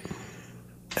like,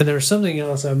 and there was something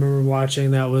else I remember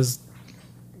watching that was,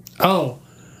 you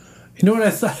know what I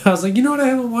thought? I was like, you know what I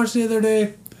haven't watched the other day?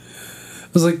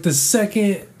 It was like the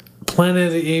second Planet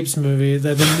of the Apes movie,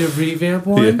 the new revamp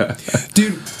one. Yeah.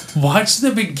 Dude, watch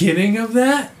the beginning of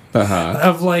that.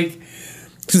 Of like,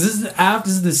 because this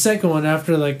is the second one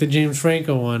after like the James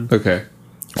Franco one. Okay.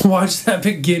 Watch that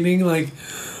beginning like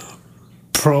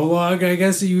prologue, I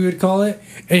guess you would call it,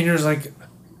 and you're just like,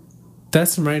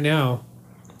 That's right now.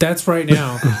 That's right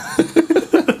now.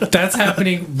 That's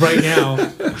happening right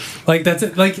now. Like that's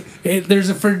it. Like there's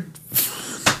a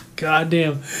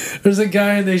goddamn. There's a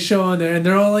guy and they show on there, and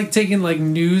they're all like taking like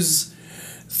news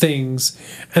things,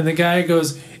 and the guy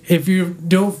goes, "If you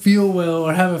don't feel well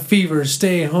or have a fever,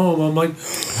 stay home." I'm like,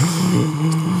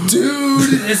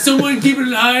 dude, is someone keeping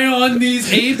an eye on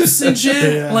these apes and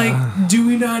shit? Yeah. Like, do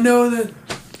we not know that?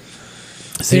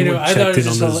 See, I thought it checked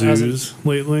was in on just the zoos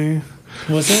lately.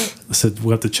 What's it? I said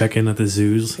we'll have to check in at the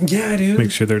zoos. Yeah, dude.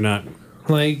 Make sure they're not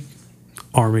Like,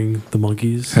 arming the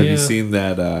monkeys. Have Yeah. you seen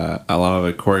that a lot of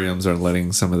aquariums are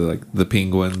letting some of the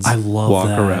penguins I love walk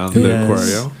that. around Yes. the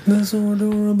aquarium? that's so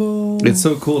adorable. It's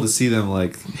so cool to see them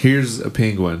like here's a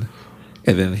penguin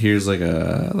and then here's like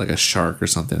a shark or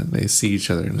something and they see each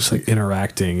other and it's Just like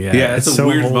interacting. Yeah, yeah, it's a so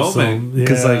weird wholesome. moment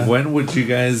because Yeah. like when would you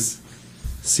guys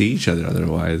see each other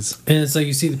otherwise? And it's like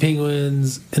you see the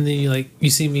penguins, and then you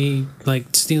see me like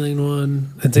stealing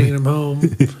one and taking him home.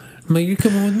 I'm like, you're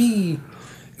coming with me.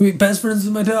 You're best friends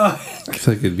with my dog. I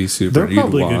feel like it'd be super. They're You'd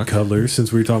probably good walk. cuddlers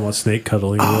since we were talking about snake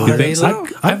cuddling. Oh, You earlier. think so?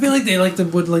 I feel like they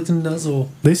would like to nuzzle.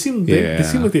 They seem Yeah.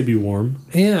 like they'd be warm.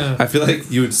 Yeah. I feel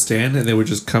like you would stand and they would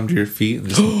just come to your feet and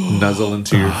just nuzzle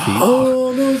into your feet.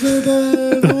 Oh, don't say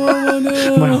that. Oh,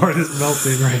 no. My heart is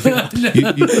melting right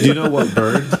now. Do you know what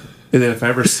bird? And then if I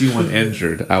ever see one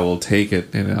injured, I will take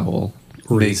it and I will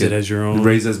Raise make it as your own.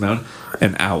 Raise as my own.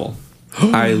 An owl.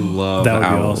 I love That would be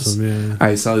owls. awesome, yeah.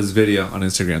 I saw this video on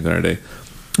Instagram the other day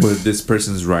where this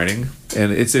person's writing,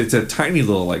 and it's a tiny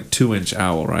little like 2-inch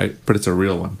owl, right? But it's a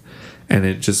real one, and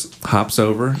it just hops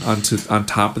over on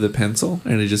top of the pencil,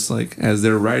 and it just like as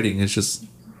they're writing, it's just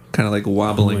kind of like Oh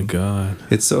wobbling. my god.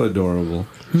 It's so adorable.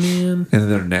 Man. And then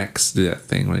their necks do that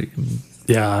thing where you can.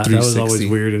 Yeah, that was 360. always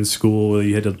weird in school where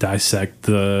you had to dissect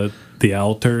the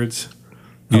owl turds.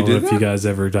 I You don't know did if you that? guys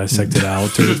ever dissected owl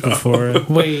turds before.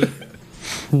 Wait.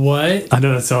 What? I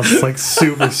know that sounds like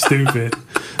super stupid.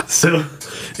 So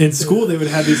in school they would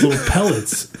have these little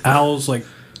pellets. Owls like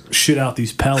shit out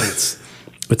these pellets.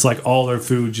 It's like all their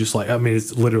food just like, I mean,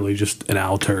 it's literally just an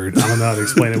owl turd. I don't know how to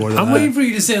explain it more than I'm that. waiting for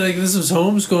you to say like this was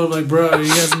homeschool. I'm like, bro, you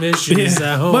guys missed your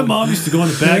at home. My mom used to go in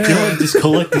the backyard and just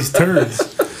collect these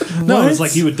turds. No, What? it was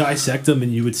like you would dissect them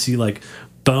and you would see like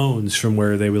bones from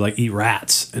where they would like eat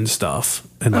rats and stuff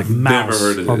and like mouse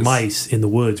heard of or this. mice in the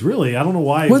woods. Really, I don't know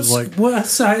why it was like what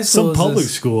size school some is public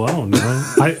this? school. I don't know.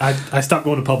 I stopped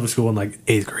going to public school in like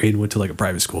 8th grade and went to like a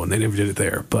private school and they never did it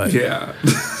there. But Yeah.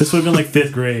 this would have been like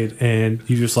 5th grade and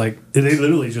you just like they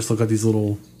literally just look like these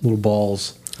little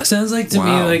balls. Sounds like to me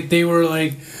Wow. like they were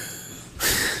like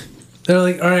they're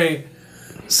like, all right,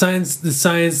 the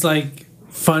science like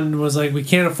fund was like, we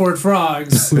can't afford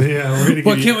frogs. Yeah, we're gonna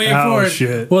What can we afford?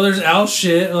 Shit. Well, there's owl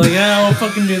shit. Like, yeah, we'll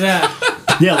fucking do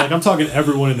that. Yeah, like I'm talking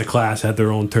everyone in the class had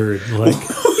their own turd. Like,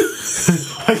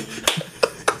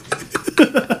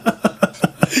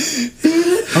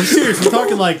 I'm serious. I'm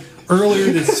talking like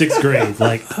earlier than 6th grade.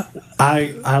 Like,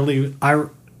 I don't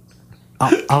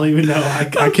even know.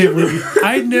 I can't believe.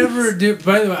 I never did.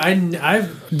 By the way, I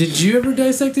did you ever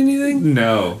dissect anything?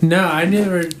 No. No, I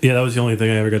never. Yeah, that was the only thing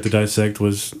I ever got to dissect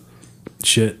was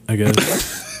shit. I guess.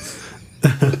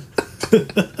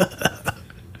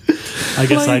 I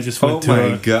guess I just went Oh to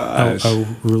my gosh. a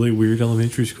really weird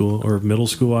elementary school or middle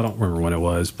school. I don't remember when it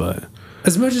was, but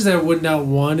As much as I would not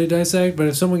want to dissect, but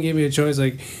if someone gave me a choice,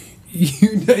 like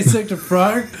you dissect a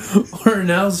frog or an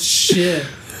owl's shit,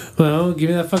 well, give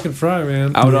me that fucking frog,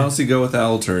 man. I would honestly go with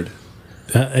owl turd.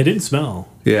 it didn't smell.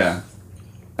 Yeah.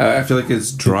 I feel like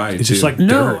it's dry It's too. just like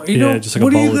No, dirt. you Yeah, know just like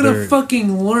what a are you ball of gonna dirt.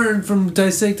 fucking learn from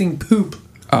dissecting poop?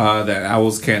 that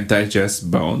owls can't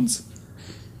digest bones.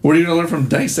 What are you gonna learn from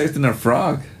dissecting a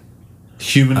frog?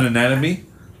 Human anatomy.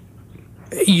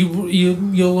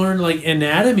 You'll learn like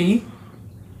anatomy.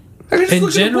 I can just In look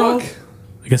at a general- book.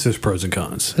 I guess there's pros and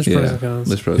cons. There's pros and cons.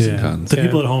 There's pros and Yeah. cons. The Yeah.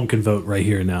 people at home can vote right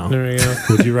here now. There we go.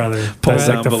 Would you rather Poll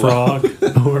dissect down a frog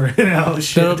or an owl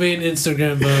shit? That'll be an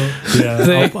Instagram vote.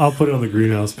 Yeah, I'll put it on the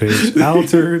greenhouse page. Owl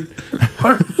turd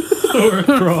or a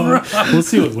frog. We'll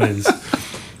see what wins.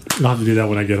 I'll have to do that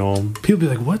when I get home. People be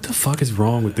like, "What the fuck is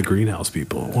wrong with the greenhouse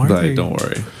people?" Why aren't But they? don't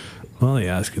worry. Well, they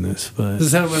asking this, but This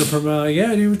is how I'm gonna promote. Like,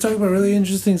 yeah, dude, we're talking about really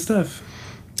interesting stuff.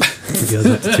 you guys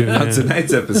have to tune On in.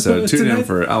 tonight's episode, tune in Tonight-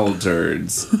 for owl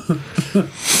turds.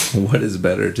 What is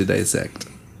better to dissect?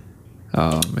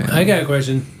 Oh man. I got a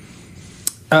question.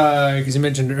 Because you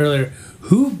mentioned earlier,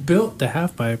 who built the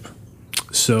half pipe?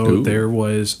 So Ooh. there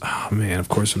was, oh man, of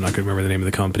course I'm not going to remember the name of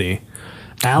the company.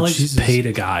 Alex Jesus. paid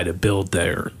a guy to build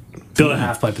a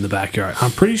half pipe in the backyard.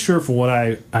 I'm pretty sure from what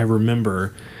I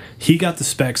remember, he got the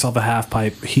specs off a half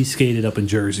pipe. He skated up in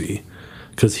Jersey.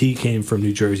 because he came from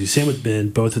New Jersey. Same with Ben.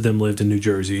 Both of them lived in New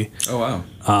Jersey. Oh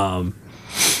wow.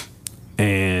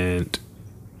 And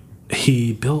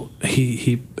he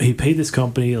paid this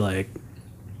company like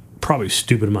probably a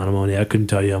stupid amount of money. I couldn't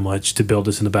tell you how much to build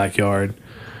this in the backyard.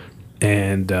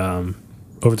 And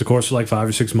over the course of like 5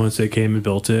 or 6 months, they came and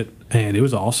built it, and it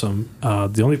was awesome.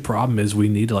 The only problem is we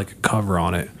needed like a cover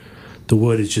on it. The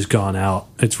wood has just gone out.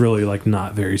 It's really like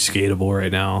not very skatable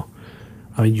right now.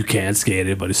 I mean, you can skate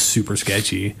it, but it's super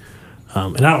sketchy.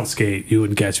 And I don't skate. You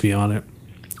wouldn't catch me on it.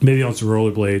 Maybe on some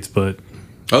rollerblades, but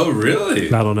Oh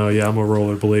really? I don't know. Yeah, I'm a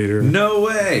rollerblader. No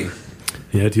way.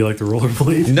 Yeah, do you like the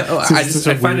rollerblade? No, I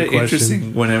find it question.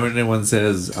 interesting whenever anyone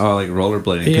says, "Oh, I like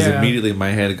rollerblading," because Yeah. immediately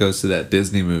my head goes to that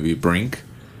Disney movie Brink,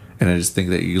 and I just think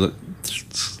that you look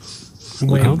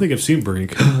I don't think I've seen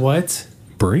Brink. What?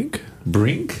 Brink?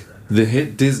 Brink, the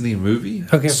hit Disney movie,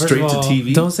 Okay, first straight of all, to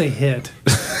TV. don't say hit.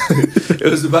 It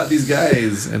was about these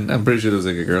guys, and I'm pretty sure there was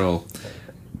like a girl.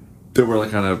 They were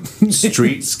like on a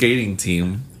street skating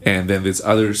team, and then this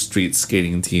other street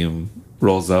skating team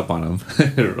rolls up on them.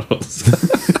 It rolls.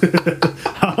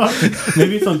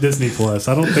 Maybe it's on Disney Plus.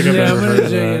 I don't think I've Yeah, ever I'm heard gonna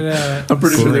of check it that. out. I'm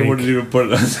pretty sure they Brink. wouldn't even put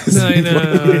it on No, Disney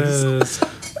no, Plus. no.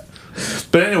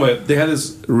 But anyway, they had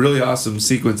this really awesome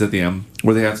sequence at the end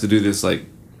where they have to do this like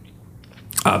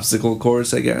obstacle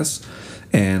course, I guess,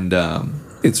 and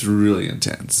it's really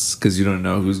intense because you don't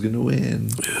know who's gonna win.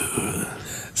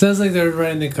 Sounds like they're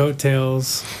riding the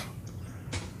coattails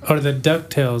or the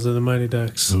ducktails of the Mighty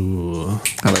Ducks. Ooh.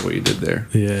 I like what you did there.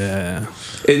 Yeah.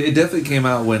 It definitely came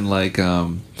out when like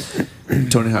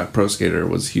Tony Hawk Pro Skater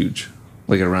was huge,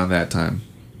 like around that time.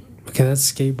 Okay, that's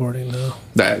skateboarding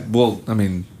though. I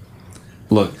mean,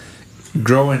 look,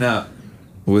 growing up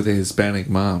with a Hispanic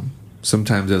mom,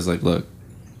 sometimes I was like, look,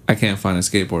 I can't find a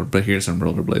skateboard, but here's some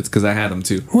rollerblades because I had them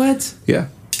too. What? Yeah.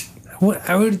 What?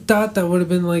 I would have thought that would have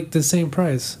been like the same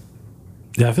price.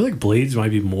 Yeah, I feel like blades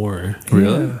might be more.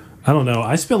 Really? Yeah. I don't know.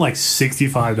 I spent like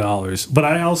 $65, but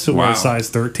I also wear Wow. a size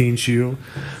 13 shoe,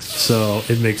 so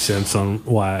it makes sense on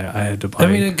why I had to buy. I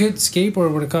mean, a good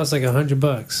skateboard would have cost like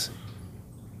 $100.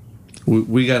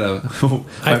 We got a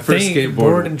I my first think skateboard.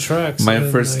 board and trucks. My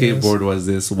and first I guess. skateboard was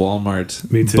this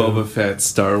Walmart Me too. Boba Fett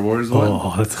Star Wars one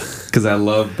oh, that's, because I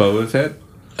love Boba Fett,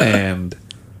 and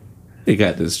it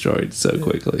got destroyed so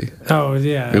quickly. Oh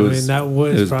yeah, It I was- mean that it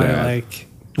was was probably bad. like.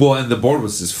 Well, and the board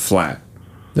was just flat.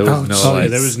 There was Oh, no oh, yeah, like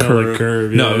there was no, like,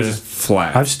 curve, No, yeah. it was just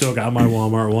flat. I've still got my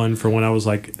Walmart one for when I was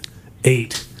like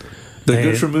 8. They're good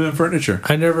and- for moving furniture.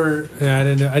 I never. Yeah, I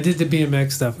didn't know. I did the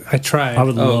BMX stuff. I tried. I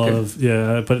would Oh, okay. love,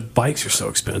 yeah, but bikes are so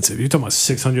expensive. You're talking about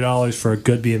 $600 for a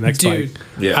good BMX Dude, bike.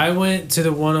 Yeah. I went to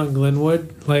the one on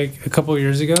Glenwood like a couple of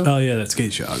years ago. Oh yeah, that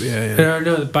skate shop. Yeah, yeah.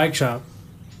 No, the bike shop.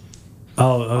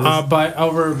 Oh,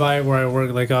 Over by where I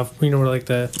work, like off, where like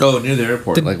the Oh, near the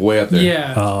airport, like way up there.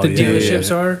 yeah, Oh, the yeah, dealerships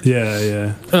yeah. are. yeah,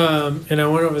 yeah. And I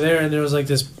went over there, and there was like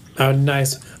this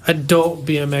nice adult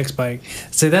BMX bike.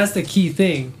 So that's the key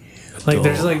thing. Like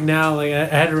there's Adult. like now, like I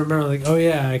had to remember, like oh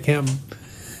yeah, I can't.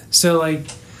 So like,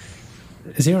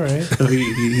 is he all right? Oh,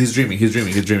 he's dreaming. He's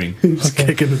dreaming. He's dreaming. Just Okay.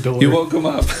 kicking the door. You woke him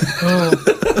up.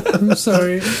 Oh, I'm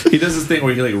sorry. He does this thing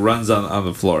where he like runs on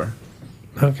the floor.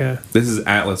 Okay. This is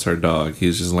Atlas, our dog.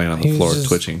 He's just laying on the He's floor, just-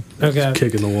 twitching. Okay.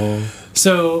 Kicking the wall.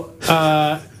 So,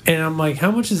 and I'm like, how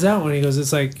much is that one? He goes,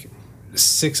 it's like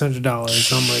 $600.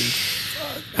 I'm like,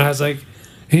 fuck. I was like,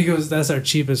 he goes, that's our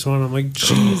cheapest one. I'm like,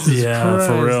 Jesus Yeah, Christ.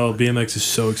 for real. BMX is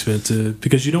so expensive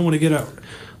because you don't want to get out.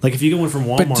 Like if you get one from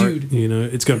Walmart, dude- you know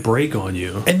it's gonna break on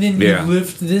you. And then Yeah. you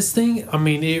lift this thing. I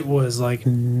mean, it was like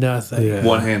nothing. Yeah.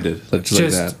 One-handed, like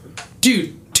Just, that.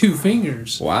 dude, 2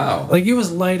 fingers. Wow. Like it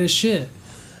was light as shit.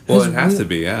 Well, was it has real- to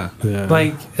be, yeah. Yeah.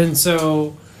 Like, and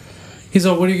so he's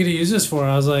like, what are you going to use this for?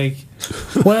 I was like,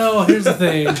 well, here's the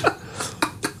thing.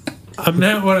 I'm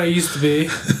not what I used to be.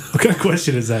 what kind of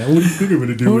question is that? What do you think I'm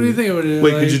gonna do? What do you with think I would do?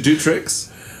 Wait, Like, could you do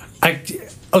tricks?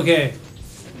 Okay.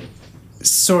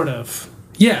 Sort of.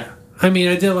 Yeah. I mean,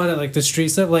 I did a lot of like the street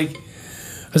stuff. Like,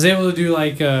 I was able to do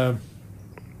like a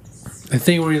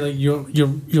thing where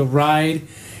you'll ride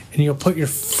and you'll put your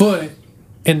foot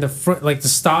in the front, like to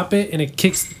stop it, and it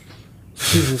kicks.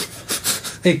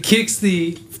 Jesus, it kicks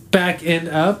the back end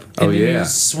up, and Oh, then yeah. you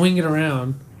swing it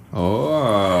around.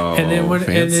 Oh, And then and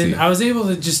fancy. then I was able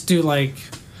to just do like.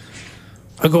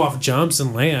 I go off jumps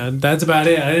and land. That's about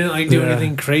it. I didn't like do Yeah.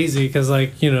 anything crazy because,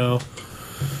 like, you know,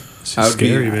 It's I would be-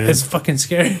 scary, man. it's fucking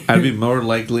scary. I'd be more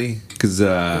likely because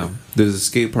there's a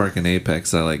skate park in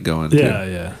Apex I like going to. yeah,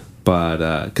 yeah.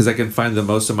 But because I can find the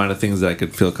most amount of things that I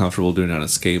could feel comfortable doing on a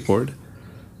skateboard.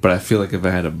 But I feel like if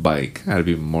I had a bike, I'd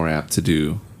be more apt to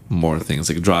do more things,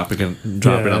 like dropping on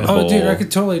the Oh, bowl. dude, I could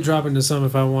totally drop into some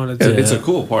if I wanted to. It's a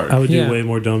cool part. I would do Yeah. way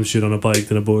more dumb shit on a bike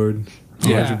than a board.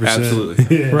 Yeah, 100%.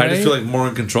 Absolutely. Yeah. Right? I just feel like more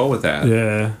in control with that.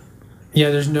 Yeah. Yeah,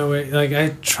 there's no way. Like, I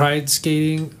tried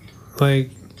skating.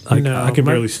 Like, no. I can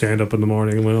barely stand up in the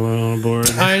morning when I'm on a board.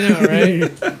 I know,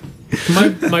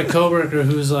 right? my coworker,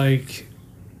 who's like,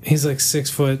 he's like 6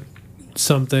 foot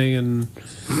something and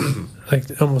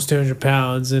like almost 200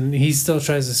 pounds, and he still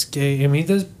tries to skate. I mean, he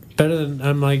does better than.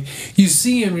 I'm like, you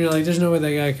see him, you're like, there's no way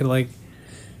that guy could like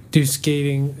do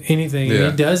skating anything. Yeah.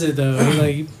 And he does it though.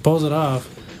 He pulls it off.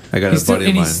 I got a buddy of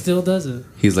and mine. he still does it.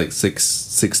 He's like 6'2",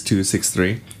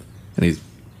 6'3", and he's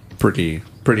pretty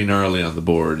gnarly on the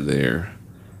board there.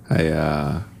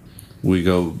 We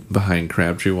go behind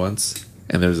Crabtree once,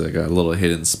 and there's like a little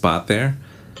hidden spot there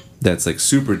that's like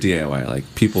super DIY. Like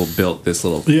people built this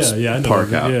little I know park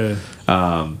that, out,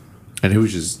 yeah. and he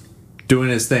was just doing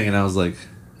his thing, and I was like,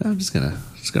 I'm just gonna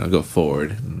go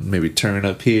forward, and maybe turn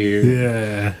up here.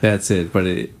 Yeah. That's it. But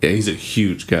he's a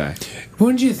huge guy.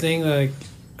 Wouldn't you think, like,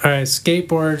 all right,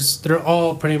 skateboards, they're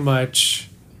all pretty much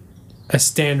a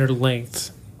standard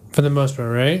length for the most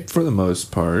part, right? For the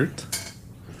most part.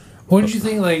 Wouldn't you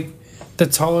think, like, the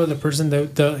taller the person,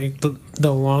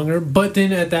 the longer? But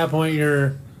then at that point,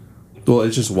 you're... Well,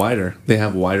 it's just wider. They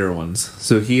have wider ones.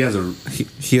 So he has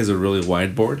a really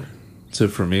wide board. So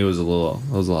for me, it was a little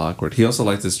awkward. He also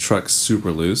liked his truck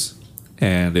super loose,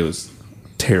 and it was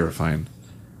terrifying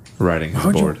riding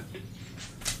his board.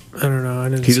 I don't know. I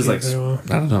didn't He just skate likes, very well.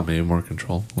 I don't know, maybe more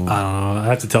control. I don't know. I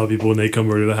have to tell people when they come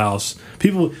over to the house.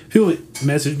 People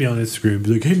message me on Instagram,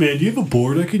 be like, "Hey man, do you have a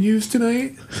board I can use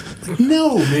tonight?" Like,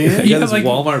 no, man. You got this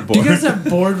Walmart board. Do you guys have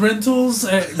board rentals?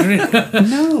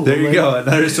 No. There you go,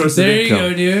 another source of There you income.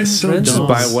 go, dude. So Rentals. dumb.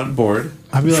 Buy one board.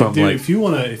 I'd be like, from dude, if you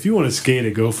wanna skate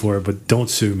it, go for it, but don't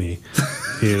sue me.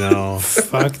 You know.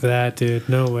 Fuck that, dude.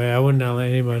 No way. I wouldn't let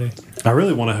anybody. I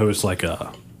really want to host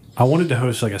I wanted to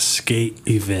host like a skate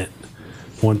event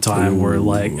one time where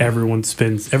like everyone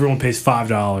pays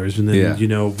 $5 and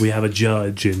then we have a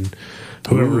judge and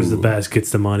whoever is the best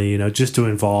gets the money, just to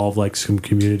involve like some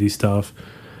community stuff.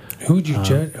 Who would you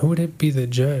judge? Who would it be the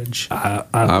judge? I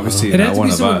don't Obviously, know. It had not to one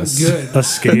be of someone us. good. A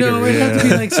skater. No, it had to be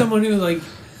yeah. like someone who like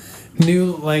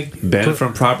knew like Ben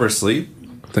from Proper Sleep.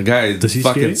 The guy Does he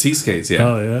fucking skate? skates, yeah.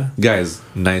 Oh yeah. Guy is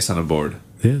nice on a board.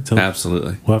 Yeah,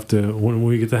 Absolutely. we'll have to when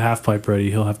we get the half pipe ready.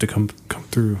 He'll have to come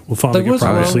through. We'll finally like get what's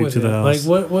Proper wrong Sleep with to it? the house.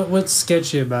 Like what's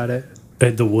sketchy about it?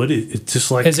 And the wood, it's just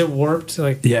like Is it warped?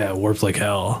 Like yeah, it warps like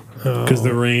hell because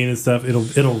the rain and stuff. It'll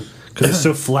because it's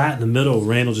so flat in the middle.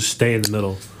 Rain will just stay in the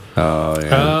middle. Oh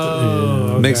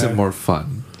yeah. okay. Makes it more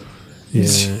fun. Yeah,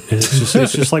 and it's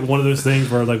just like one of those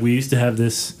things where like we used to have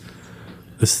this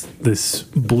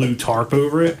blue tarp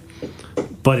over it,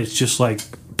 but it's just like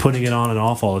putting it on and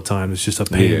off all the time. It's just a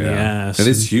pain in the ass. And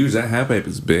it's huge. That half pipe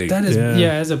is big. that is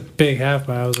Yeah. it's a big half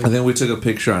pipe. I was like, And then we took a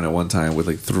picture on it one time with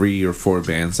like 3 or 4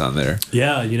 bands on there.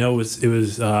 Yeah, it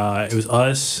was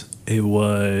us. It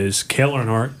was Cale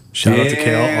Earnhardt. Shout out to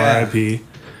Cale, R.I.P.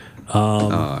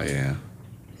 Oh yeah.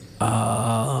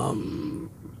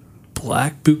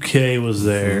 Black Bouquet was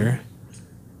there,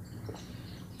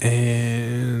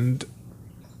 and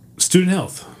Student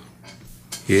Health.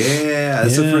 Yeah,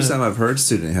 that's the Yeah. first time I've heard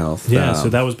Student Health. Yeah, so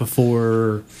that was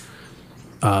before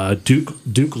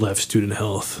Duke left Student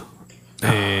Health,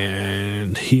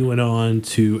 and he went on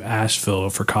to Asheville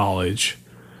for college.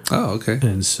 Oh, okay.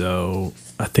 And so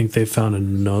I think they found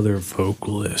another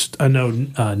vocalist. I know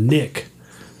Nick.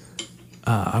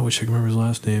 I wish I could remember his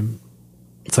last name.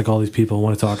 It's like all these people I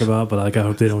want to talk about, but like I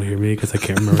hope they don't hear me because I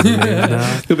can't remember their names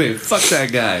now. Could be, fuck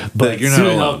that guy. But Like, you're not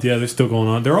Student alone. Health, yeah, they're still going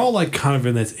on. They're all like kind of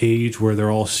in that age where they're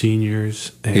all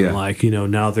seniors, and Yeah. like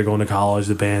now they're going to college.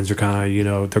 The bands are kind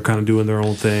of they're kind of doing their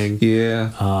own thing.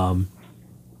 Yeah.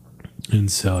 And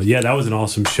so yeah, that was an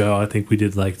awesome show. I think we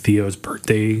did like Theo's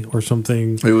birthday or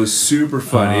something. It was super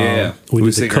fun. Yeah. we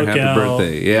did sang the her happy cookout.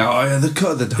 birthday. Yeah. Oh yeah.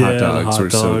 The hot dogs were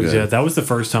so good. Yeah, that was the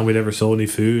first time we'd ever sold any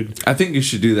food. I think you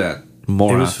should do that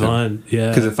more. It was often. fun. Yeah.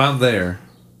 Because if I'm there,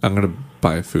 I'm gonna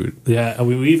buy food. Yeah, and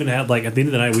we even had like at the end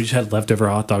of the night we just had leftover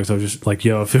hot dogs. I was just like,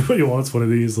 yo, if anybody wants one of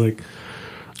these, like,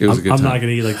 It was a good I'm time. not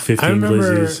gonna eat like 15 I remember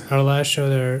glizzies. our last show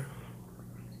there.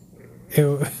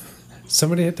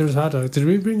 Somebody there was hot dogs. Did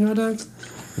we bring hot dogs?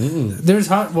 There was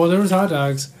hot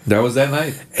dogs, That was that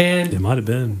night. and It might have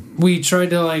been. we tried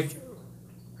to like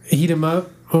heat them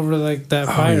up over like that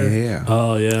fire Yeah.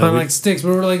 Oh yeah. on like sticks.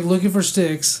 We were like looking for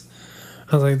sticks.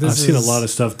 I was like, I've this is seen a lot of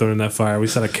stuff during that fire. We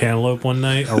saw a cantaloupe one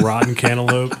night, a rotten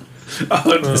cantaloupe.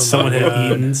 Someone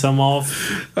had eaten some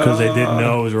off because they didn't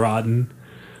know it was rotten.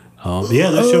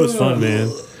 Yeah, that show was fun,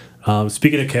 man.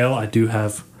 Speaking of kale, I do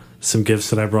have some gifts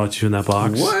that I brought you in that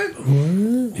box. What?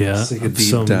 Yeah, Let's take a deep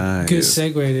some dive. Good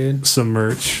segue, dude. some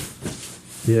merch.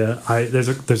 Yeah, there's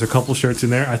a couple shirts in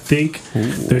there. I think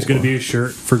there's going to be a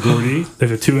shirt for Gordy.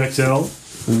 There's a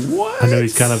 2XL. What? I know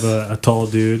he's kind of a tall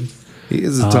dude. He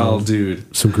is a tall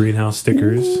dude. Some greenhouse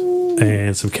stickers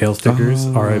and some kale stickers.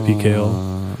 R.I.P.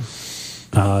 Kale.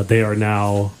 They are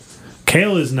now.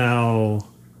 Kale is now.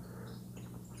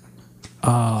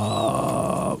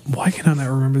 Why can I not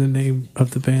remember the name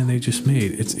of the band they just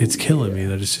made? It's killing me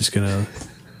that it's just gonna.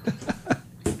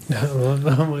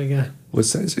 Oh my god. What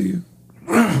size are you?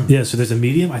 Yeah, so there's a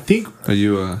medium. I think. Are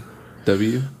you a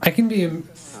W? I can be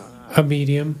a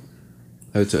medium.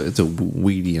 Oh, it's a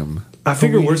medium. I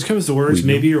figure medium. worst comes to worst, Medium.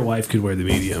 maybe your wife could wear the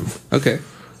medium. Okay.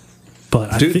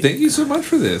 But Dude, thank you so much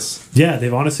for this. Yeah,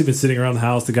 they've honestly been sitting around the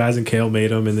house. The guys in Kale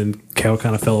made them, and then Kale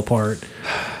kind of fell apart.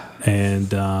 And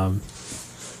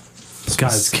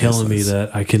God's killing me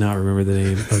that I cannot remember the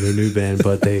name of their new band,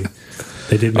 but they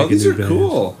did make a these new are band.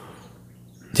 cool.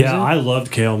 Yeah, I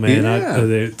loved Kale, man. Yeah.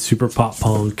 They're super pop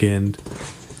punk, and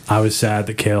I was sad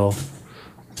that Kale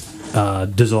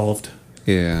dissolved.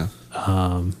 Yeah.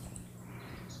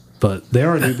 But they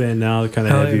are a new band now. They're kind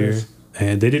of Hell heavier. yes.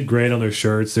 And they did great on their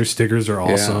shirts. Their stickers are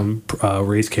awesome.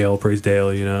 Raise Kale, praise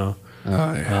Dale, you know.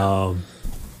 Oh, yeah.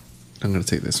 I'm going to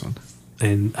take this one.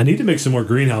 And I need to make some more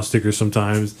greenhouse stickers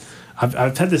sometimes.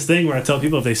 I've had this thing where I tell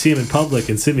people if they see them in public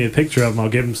and send me a picture of them, I'll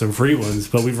give them some free ones,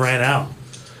 but we've ran out.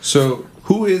 So,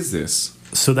 who is this?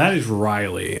 So that is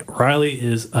Riley. Riley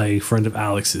is a friend of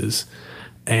Alex's,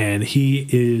 and he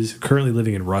is currently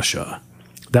living in Russia.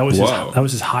 That was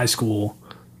his high school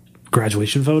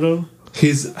graduation photo.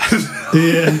 He's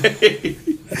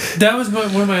That was one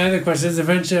of my other questions.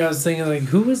 Eventually, I was thinking, like,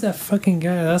 who was that fucking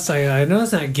guy? That's like, I know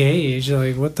it's not Gaige.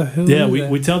 Like, what the hell? Yeah, is we that?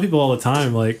 we tell people all the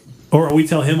time, like, or we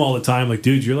tell him all the time, like,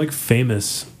 dude, you're like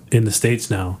famous in the States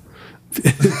now.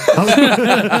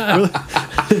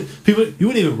 People, you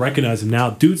wouldn't even recognize him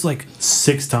now. Dude's like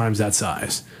 6 times that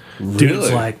size. Dude's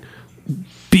Really? like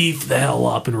beef the hell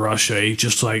up in Russia. He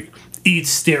just like eats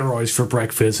steroids for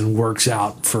breakfast and works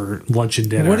out for lunch and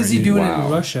dinner. What is he doing Wow.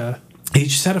 in Russia? He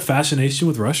just had a fascination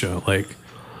with Russia. Like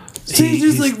So he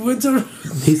just he's, like went to.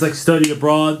 he's like studied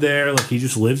abroad there. Like he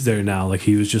just lives there now. Like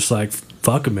he was just like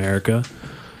fuck America.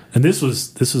 And this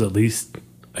was at least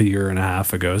a year and a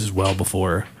half ago. This is well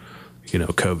before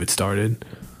COVID started.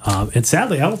 And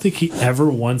sadly, I don't think he ever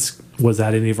once was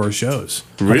at any of our shows.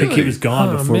 I think he Really? was gone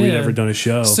Oh, before we'd man. ever done a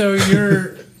show. So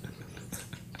you're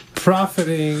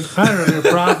profiting. I don't know if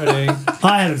you're profiting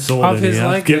I haven't sold off any. his I've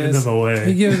likeness. given them You're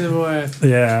away. giving them away.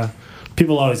 Yeah.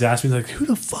 People always ask me, like, who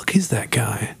the fuck is that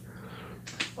guy?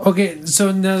 Okay,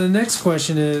 so now the next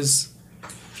question is,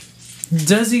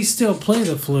 does he still play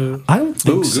the flute? I don't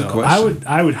think Ooh, good so. question.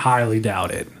 I would highly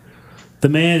doubt it. The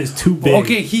man is too big.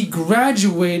 Okay, he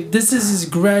graduated. This is his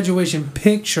graduation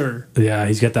picture. Yeah,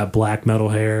 he's got that black metal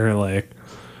hair, like,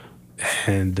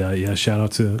 and yeah, shout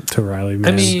out to Riley,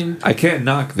 man. I mean, I can't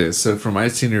knock this. So, for my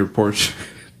senior portrait,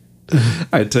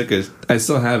 I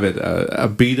still have it, a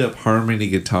beat up harmony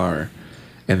guitar.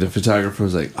 And the photographer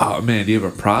was like, "Oh man, do you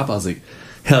have a prop?" I was like,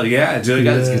 "Hell yeah, dude, I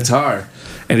got this guitar."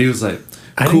 And he was like,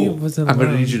 I think "Cool, it wasn't I'm gonna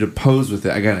loud. need you to pose with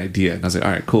it. I got an idea." And I was like,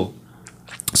 "All right, cool."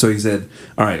 So he said,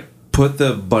 "All right, put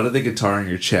the butt of the guitar on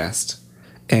your chest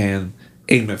and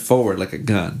aim it forward like a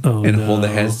gun, and hold the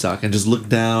headstock and just look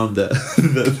down the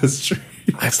street."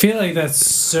 I feel like that's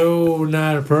so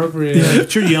not appropriate. yeah,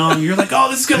 if you're young, you're like, oh,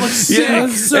 this is gonna look sick. Yeah,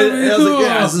 that's so and I was cool. like,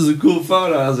 "Yeah, this is a cool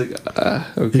photo." I was like,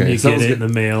 "Okay." And you someone's get it in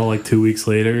the mail like 2 weeks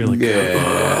later. You're like,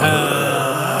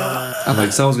 I'm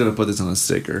like, someone's gonna put this on a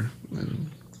sticker and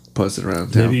post it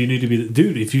around town. maybe you need to be,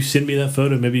 dude. If you send me that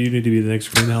photo, maybe you need to be the next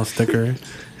greenhouse sticker.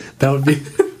 That would be.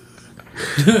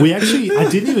 I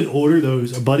didn't even order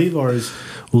those. A buddy of ours,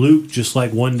 Luke, just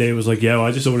like one day was like, "Yo,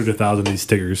 I just ordered 1,000 of these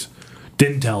stickers."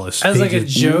 Didn't tell us. As He like a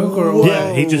just- joke or what?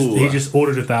 Yeah, he just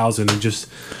ordered 1,000 and just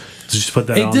put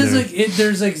that It on does there. like it.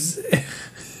 There's like,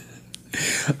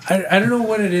 I don't know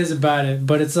what it is about it,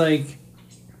 but it's like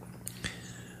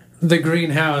the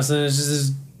greenhouse, and it's just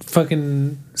this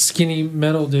fucking skinny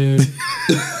metal dude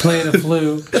playing a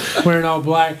flute, wearing all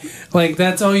black. Like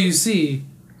that's all you see,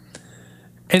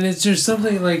 and it's just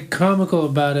something like comical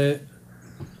about it.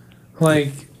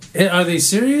 Like, are they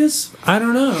serious? I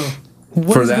don't know.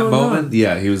 What For is that going moment, on?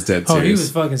 yeah, he was dead Oh, serious. he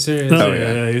was fucking serious. Oh,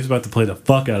 yeah. yeah, he was about to play the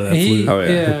fuck out of that flute. Oh,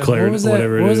 yeah. The clarinet, what was that?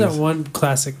 whatever it What was is. that one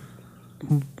classic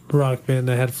rock band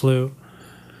that had flute?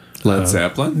 Led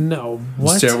Zeppelin? No,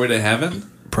 what? Stairway to Heaven?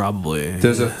 Probably.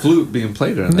 There's a flute being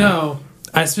played on that. No,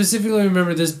 I specifically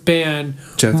remember this band.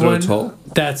 Jethro Tull?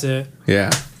 That's it.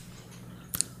 Yeah.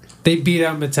 They beat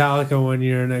out Metallica one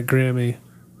year in a Grammy.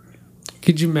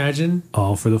 Could you imagine?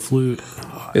 All for the flute.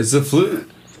 It's a flute.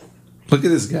 Look at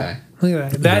this guy. Look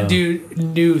at that. That dude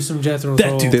knew some Jethro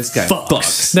Tull. This guy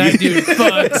fucks. That dude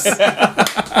fucks.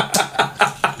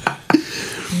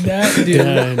 That dude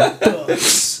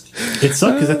fucks. It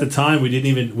sucked because at the time he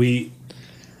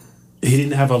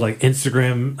didn't have a like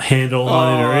Instagram handle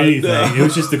on it or anything. No. It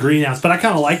was just the greenhouse. But I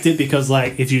kind of liked it because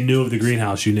like if you knew of the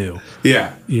greenhouse, you knew.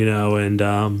 Yeah. You know, and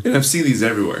I've seen these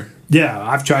everywhere. Yeah,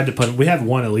 I've tried to put. We have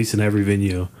one at least in every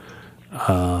venue.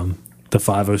 The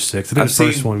 506. I think the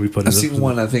first one we put. I've seen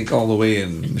one. I think all the way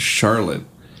in Charlotte.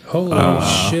 Holy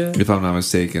shit! If I'm not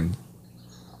mistaken,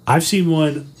 I've seen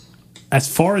one. As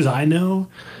far as I know,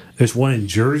 there's one in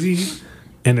Jersey,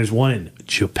 and there's one in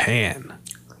Japan.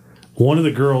 One of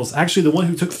the girls, actually, the one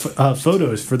who took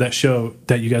photos for that show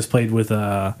that you guys played with,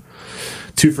 To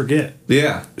Forget.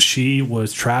 Yeah, she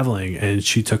was traveling and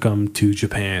she took them to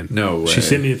Japan. No way. She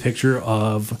sent me a picture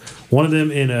of one of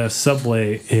them in a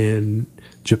subway in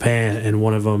Japan and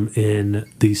one of them in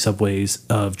the subways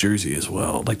of Jersey as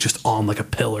well, like just on like a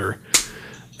pillar.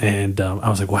 And I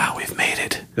was like, wow, we've made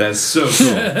it. That's so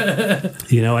cool.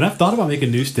 You know, and I've thought about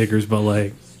making new stickers, but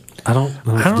like, I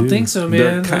don't think so, man.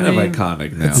 They're kind of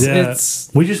iconic now.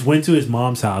 We just went to his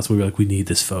mom's house. We were like, we need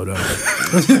this photo.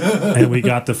 And we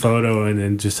got the photo and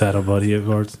then just had a buddy of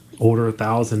ours order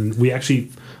 1,000. We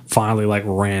actually finally like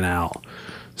ran out.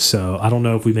 So I don't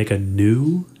know if we make a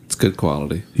new... It's good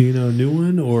quality. You know, new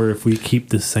one, or if we keep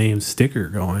the same sticker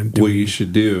going. What you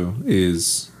should do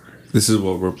is... This is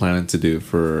what we're planning to do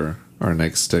for our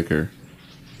next sticker.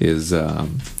 Is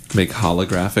make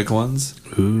holographic ones.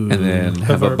 Ooh. And then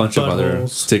have a bunch of other buttholes.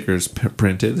 stickers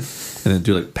printed, and then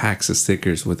do like packs of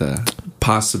stickers with a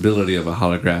possibility of a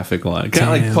holographic one,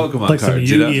 kind of like Pokemon like cards, some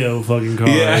you know? Yu-Gi-Oh fucking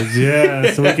cards.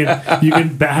 Yeah. So you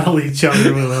can battle each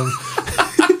other with them.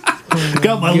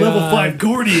 Got my level 5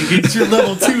 Gordy against your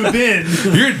level 2 Ben.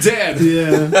 You're dead.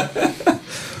 Yeah.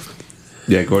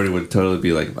 Yeah, Gordy would totally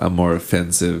be like a more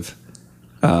offensive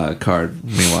card.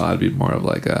 Meanwhile, I'd be more of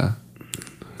like a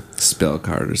spell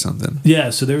card or something.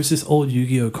 Yeah, so there was this old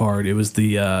Yu-Gi-Oh card. It was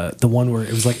the one where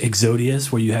it was like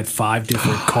Exodius, where you had 5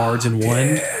 different cards in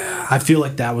one. Yeah. I feel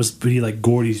like that was pretty like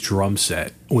Gordy's drum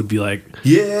set would be like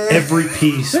every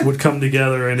piece would come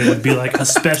together and it would be like a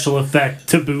special effect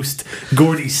to boost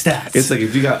Gordy's stats. It's like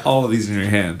if you got all of these in your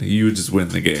hand, you would just win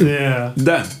the game. Yeah.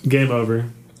 Done. Game over.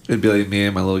 It'd be like me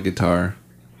and my little guitar,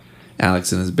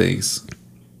 Alex and his bass.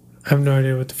 I have no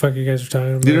idea what the fuck you guys are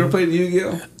talking about. You never played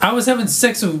Yu-Gi-Oh? I was having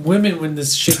sex with women when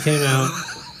this shit came out.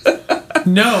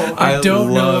 No, I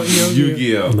don't know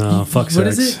Yu-Gi-Oh. No, fuck sex. What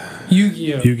is it?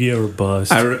 Yu-Gi-Oh. Yu-Gi-Oh or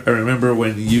bust. I remember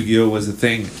when Yu-Gi-Oh was a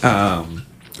thing. I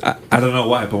don't know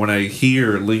why, but when I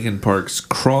hear Linkin Park's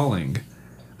Crawling,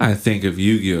 I think of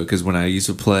Yu-Gi-Oh, because when I used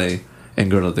to play and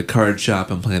go to the card shop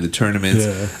and play the tournaments,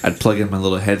 I'd plug in my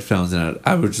little headphones and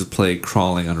I would just play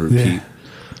Crawling on repeat. Yeah.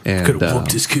 And could have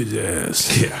whooped his kid's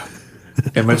ass. Yeah.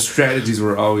 And my strategies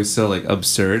were always so like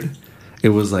absurd. It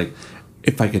was like,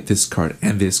 if I get this card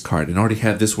and already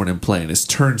have this one in play and it's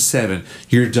turn 7,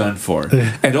 you're done for.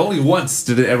 And only once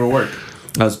did it ever work.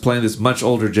 I was playing this much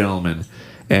older gentleman,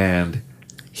 and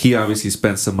he obviously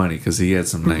spent some money because he had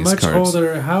some nice much cards.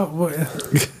 Older? How? What?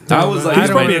 I was like, I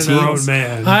don't probably a know. grown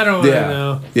man. I don't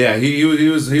know. Yeah, he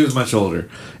was much older,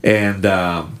 and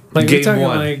Like game we're talking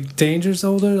 1, like dangerous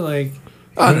older, like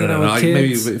I don't know, like maybe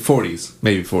kids?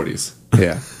 40s.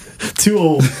 Yeah. Too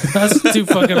old. That's too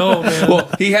fucking old, man. Well,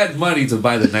 he had money to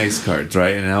buy the nice cards,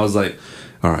 right? And I was like,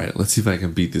 all right, let's see if I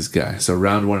can beat this guy. So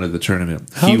round 1 of the tournament,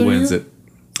 How he old are wins you? it.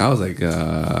 I was like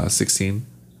 16,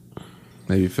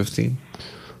 maybe 15.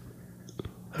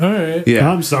 All right.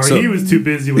 Yeah, I'm sorry, So- he was too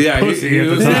busy with pussy he at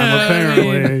the was- time, Yeah,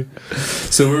 apparently.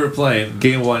 So we were playing.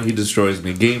 Game 1, he destroys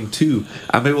me. Game 2,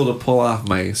 I'm able to pull off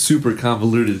my super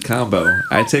convoluted combo.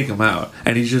 I take him out,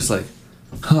 and he's just like,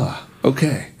 huh,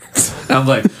 okay. I'm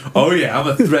like, oh yeah, I'm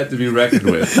a threat to be reckoned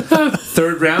with.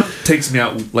 Third round takes me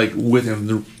out like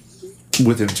within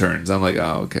turns. I'm like,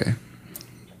 oh okay.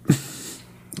 I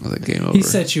was like, game over. He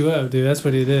set you up, dude. That's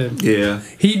what he did. Yeah.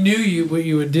 He knew what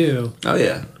you would do. Oh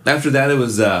yeah. After that, it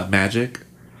was Magic.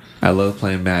 I love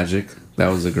playing Magic. That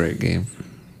was a great game.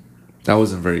 I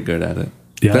wasn't very good at it.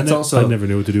 Yeah, That's I never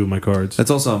knew what to do with my cards.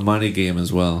 That's also a money game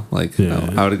as well. Like,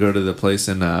 I would go to the place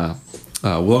in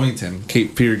Wilmington,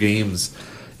 Cape Fear Games,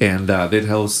 and they'd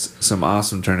host some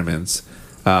awesome tournaments.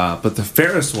 But the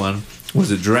fairest one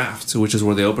was a draft, which is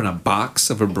where they open a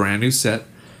box of a brand new set.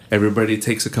 Everybody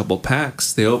takes a couple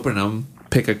packs. They open them,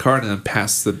 pick a card, and then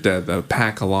pass the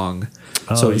pack along.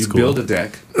 So you build a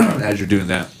deck as you're doing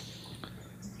that,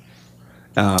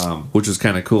 which was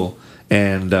kind of cool.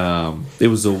 And it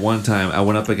was the one time I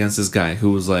went up against this guy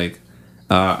who was like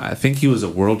I think he was a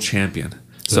world champion.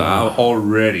 So I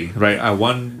already, right? I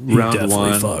won round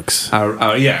one. Fucks.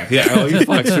 Yeah. Oh, he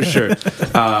fucks for sure.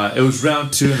 It was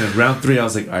round 2, and then round 3, I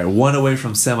was like, all right, 1 away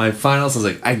from semifinals. I was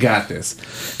like, I got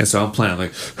this. And so I'm playing, I'm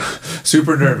like,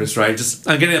 super nervous, right?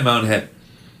 I'm getting in my own head.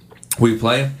 We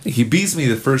play. He beats me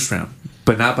the first round,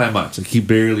 but not by much. Like, he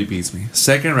barely beats me.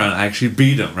 Second round, I actually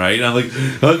beat him, right? And I'm like,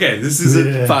 okay, this is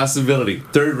a possibility.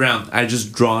 Third round, I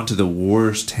just draw into the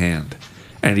worst hand,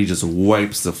 and he just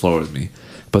wipes the floor with me.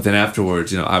 But then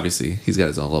afterwards, obviously, he's got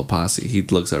his own little posse. He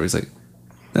looks over, he's like,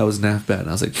 that was not bad. And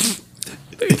I was like,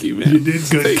 thank you, man. You did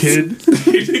good, kid.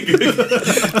 You did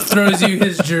good. Throws you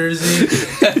his jersey.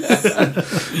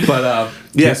 But,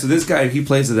 so this guy, he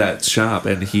plays at that shop,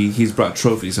 and he's brought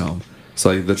trophies home.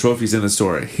 So, like, the trophies in the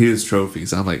store are his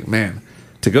trophies. I'm like, man,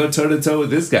 to go toe-to-toe with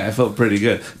this guy, I felt pretty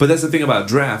good. But that's the thing about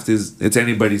draft is it's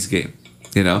anybody's game,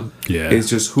 Yeah. It's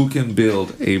just who can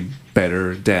build a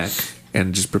better deck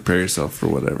and just prepare yourself for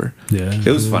whatever. Yeah. It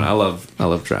was fun. I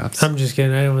love drafts. I'm just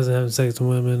kidding. I wasn't having sex with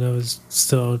women. I was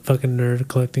still a fucking nerd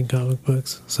collecting comic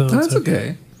books. So That's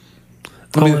okay.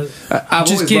 I've just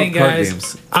always kidding, loved card guys.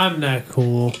 games. I'm not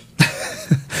cool.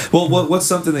 Well, what's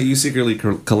something that you secretly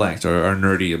collect or are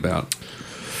nerdy about?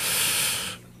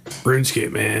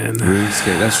 RuneScape, man.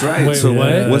 RuneScape. That's right. Wait, So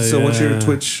what? what's your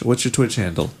Twitch? What's your Twitch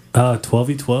handle?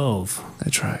 12v12.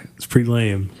 That's right. It's pretty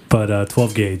lame, but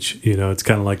 12 gauge. It's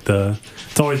kind of like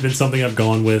it's always been something I've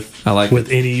gone with. I like with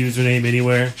any username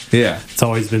anywhere. Yeah. It's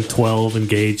always been 12 and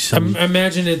gauge. I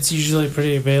imagine it's usually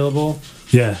pretty available,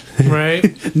 Yeah.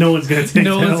 right? No one's gonna take.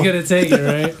 No one's gonna take it,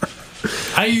 right?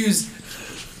 I use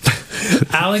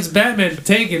Alex Batman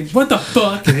taken. What the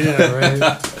fuck? Yeah,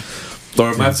 right.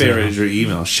 Or my favorite is your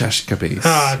email, Shashkabase.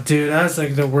 Ah, dude, that's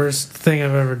like the worst thing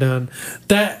I've ever done.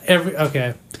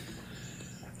 Okay.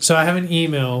 So I have an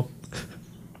email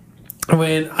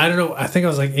when I don't know. I think I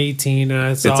was like 18, and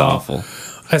I saw It's awful.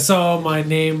 I saw my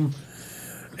name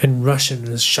in Russian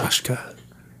as Shashka.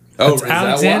 Oh,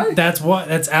 That's is that why?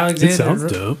 That's Alexander. It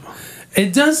sounds dope.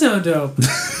 It does sound dope,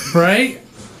 right?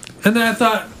 And then I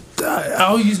thought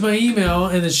I'll use my email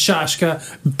and it's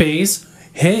Shashka base.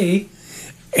 Hey,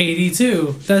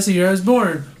 82. That's the year I was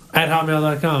born at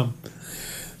hotmail.com.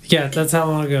 Yeah, that's how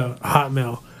long ago.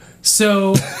 Hotmail.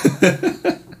 So,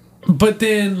 but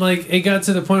then like it got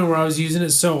to the point where I was using it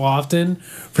so often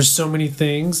for so many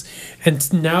things,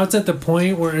 and now it's at the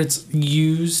point where it's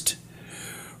used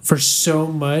for so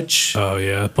much. Oh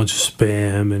yeah, a bunch of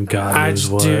spam and God knows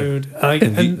what. Dude, like,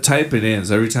 And you type it in.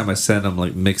 So every time I send them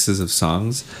like mixes of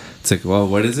songs, it's like, well,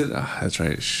 what is it? Oh, that's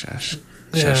right, Shashka.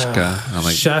 I'm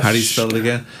like, how do you spell it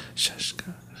again?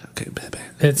 Shashka. Okay, baby.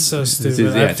 It's so stupid.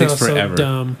 Yeah, I it takes feel forever. so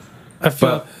dumb. I feel.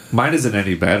 But mine isn't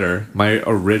any better. My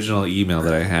original email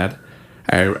that I had,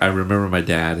 I remember my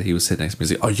dad, he was sitting next to me.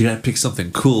 He's like, oh, you got to pick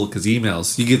something cool because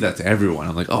emails, you give that to everyone.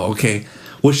 I'm like, oh, okay.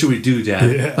 What should we do,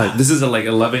 Dad? Yeah. Like, this is a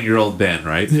 11-year-old Ben,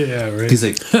 right? Yeah, right. He's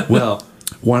like, well,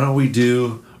 why don't we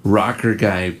do Rocker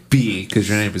Guy B, because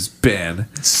your name is Ben,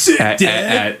 Sick, at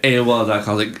AOL.com.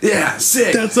 I was like, yeah,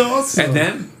 sick. That's awesome. And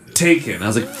then Taken. I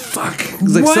was like, fuck. It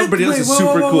was like What? somebody else Wait, is whoa,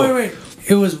 super whoa, cool. Wait.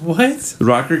 It was what?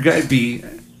 Rocker Guy B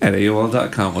at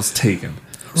AOL.com was Taken.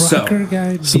 Rocker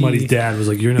Guy B. Somebody's dad was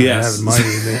like, "You're not Yes. having my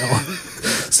email."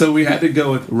 So we had to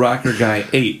go with Rocker Guy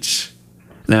H.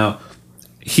 Now,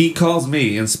 he calls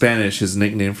me in Spanish, his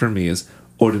nickname for me is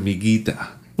Hormiguita,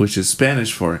 which is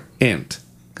Spanish for ant,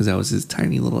 because that was his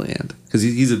tiny little ant, because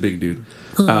he's a big dude.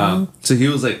 So he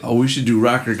was like, oh, we should do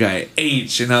Rocker Guy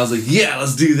H. And I was like, yeah,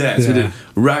 let's do that. So we Yeah. did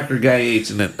Rocker Guy H.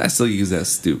 And then I still use that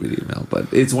stupid email,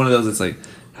 but it's one of those that's like,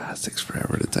 it takes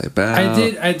forever to type out.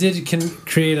 I did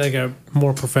create like a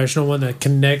more professional one that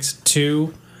connects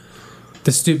to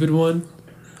the stupid one.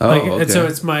 Oh, Like, okay. and so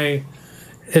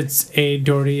it's a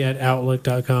Doherty at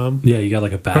outlook.com. Yeah, you got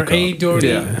like a backup. Or a Doherty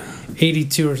Yeah.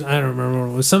 82 or I don't remember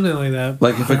what it was, something like that.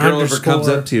 Like if a girl ever comes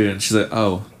Underscore. up to you and she's like,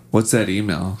 oh, what's that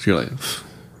email? You're like,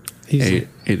 He's-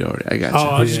 hey, Doherty, I got you. Oh,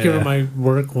 I'll just give her Yeah. my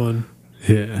work one.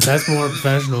 Yeah. That's more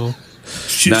professional.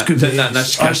 not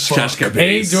Shashka A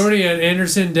base. Doherty at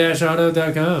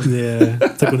anderson-auto.com. Yeah.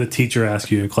 It's like when the teacher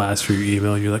asks you in class for your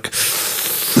email and you're like,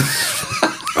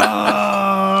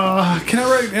 can I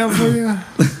write it down for you?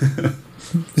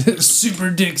 Super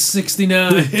Dick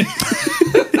 69.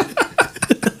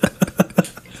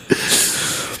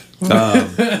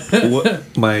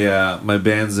 My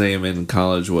band's name in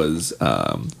college was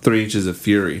 3 Inches of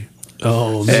Fury.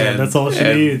 Oh, man, that's all she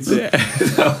needs. I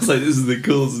was like, this is the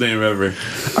coolest name ever.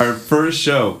 Our first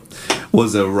show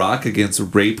was a Rock Against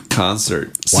Rape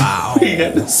concert. Wow. So we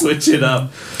had to switch it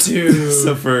up. Dude.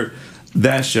 So for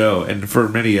that show and for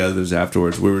many others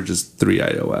afterwards, we were just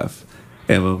 3IOF.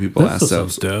 And when people That asked still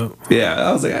us, sounds dope. yeah,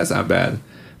 I was like, that's not bad.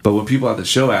 But when people at the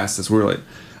show asked us, we were like,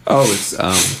 oh, it's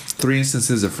 3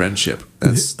 instances of friendship.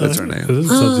 That's our name. That doesn't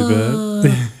sound too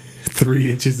bad.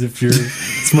 3 inches of pure.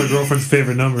 It's my girlfriend's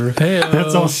favorite number. Hey-o.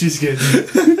 That's all she's getting.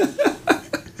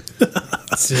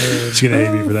 She's gonna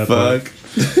hate me for that part.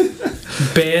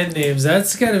 Fuck. Band names.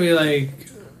 That's gotta be like.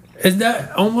 Is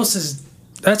that almost as?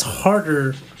 That's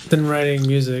harder than writing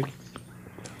music.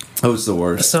 Oh, it's the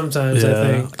worst. Sometimes I Yeah.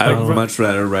 think. I'd much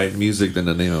rather write music than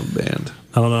the name of a band.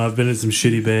 I don't know. I've been in some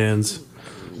shitty bands.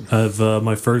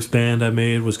 My first band I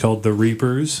made was called The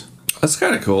Reapers. That's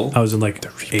kind of cool. I was in like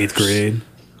 8th grade.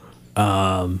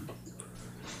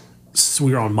 So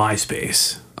we were on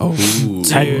MySpace. Oh,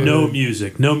 Had no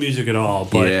music at all.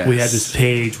 But Yes. we had this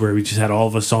page where we just had all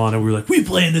of us on, and we were like, "We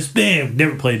play in this band." We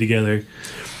never played together.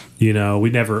 You know, we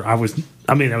never. I was in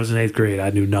 8th grade. I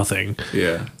knew nothing.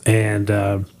 yeah.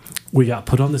 And we got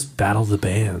put on this battle of the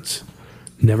bands.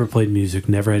 Never played music.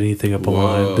 Never had anything up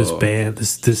online. This band,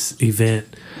 this event,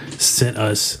 sent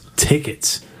us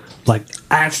tickets. Like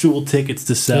actual tickets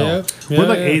to sell. Yep. We're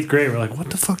like Yeah. 8th grade. We're like,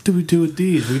 what the fuck do we do with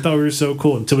these? We thought we were so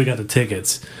cool until we got the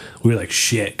tickets. We were like,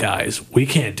 shit, guys, we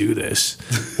can't do this.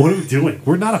 What are we doing?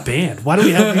 We're not a band. Why do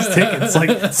we have these tickets? Like,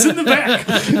 it's in the back.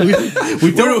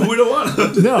 We don't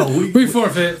want to. no, We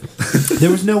forfeit.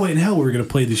 there was no way in hell we were going to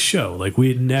play this show. Like, we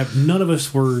had never, none of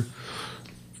us were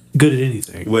good at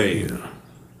anything. Wait. You know?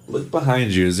 Look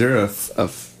behind you. Is there a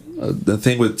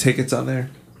thing with tickets on there?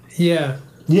 Yeah.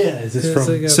 Yeah, is this It's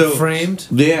from? like a So- framed.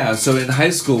 Yeah, so in high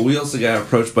school, we also got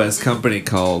approached by this company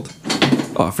called,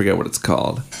 I forget what it's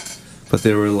called, but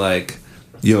they were like,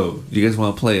 "Yo, you guys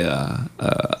want to play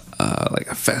like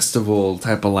a festival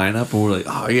type of lineup?" And we're like,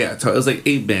 "Oh yeah," it was like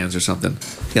 8 bands or something.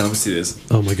 Yeah, let me see this.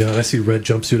 Oh my god, I see Red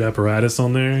Jumpsuit Apparatus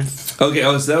on there.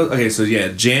 Okay, so yeah,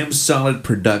 Jam Solid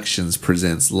Productions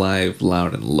presents Live,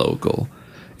 Loud, and Local,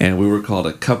 and we were called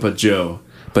a Cup of Joe.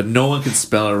 But no one could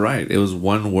spell it right. It was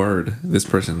one word. This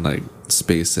person like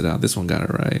spaced it out. This one got it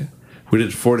right. We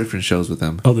did 4 different shows with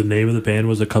them. Oh, the name of the band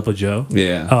was A Cup of Joe?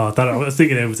 Yeah. Oh, I was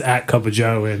thinking it was at Cup of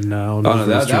Joe and Oh no,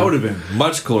 that would have been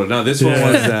much cooler. No, this one Yeah.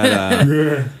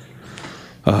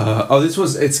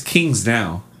 was at. It's Kings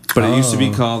now, but it used to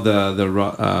be called the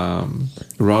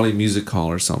Raleigh Music Hall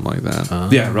or something like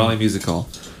that. Yeah, Raleigh Music Hall,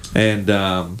 and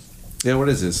yeah, what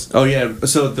is this? Oh yeah,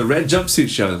 so the Red Jumpsuit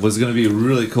show was going to be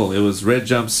really cool. It was Red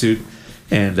Jumpsuit,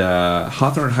 and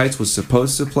Hawthorne Heights was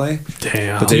supposed to play,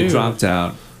 Damn. but they Dude. dropped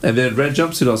out, and then Red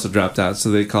Jumpsuit also dropped out. So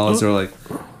they called us. They were like,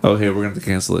 "Oh hey, we're going to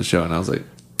cancel the show," and I was like,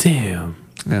 Damn.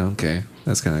 "Yeah, okay,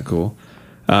 that's kind of cool."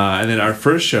 And then our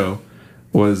first show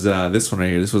was this one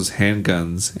right here. This was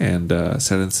Handguns and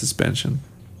Set in Suspension.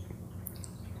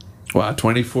 Wow,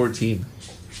 2014,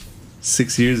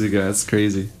 6 years ago. That's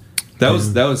crazy. That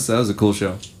was a cool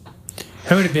show.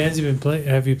 How many bands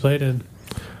have you played in?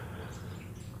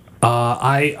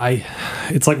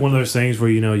 It's like one of those things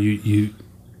where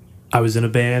I was in a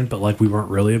band, but like we weren't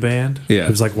really a band. Yeah. It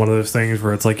was like one of those things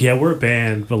where it's like, yeah, we're a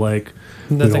band, but like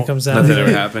Nothing comes out. Nothing of ever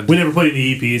it. happened. we never put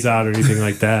any EPs out or anything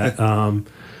like that.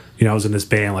 I was in this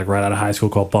band like right out of high school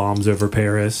called Bombs Over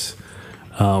Paris.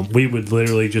 We would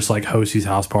literally just like host these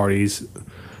house parties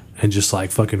and just like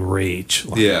fucking rage.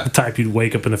 Like, Yeah. the type you'd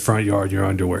wake up in the front yard in your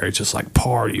underwear. It's just like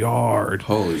party hard.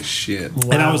 Holy shit!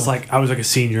 And I was like a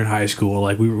senior in high school.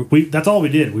 Like we that's all we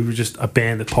did. We were just a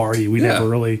band that party. We Yeah. never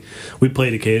really we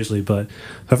played occasionally, but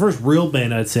the first real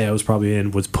band I'd say I was probably in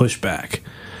was Pushback.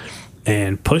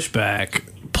 And Pushback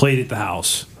played at the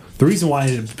house. The reason why I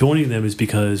ended up joining them is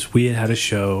because we had a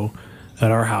show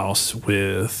at our house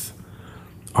with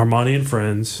Armani and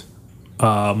Friends,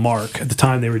 Mark. At the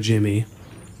time they were Jimmy.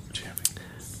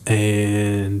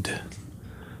 And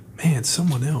man,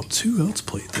 someone else. Who else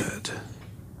played that?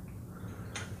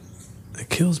 It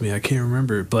kills me. I can't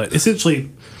remember. But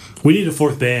essentially, we need a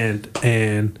 4th band,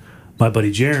 and my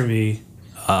buddy Jeremy,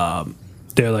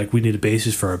 they're like, we need a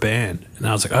bassist for our band. And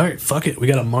I was like, all right, fuck it. We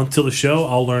got a month till the show.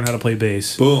 I'll learn how to play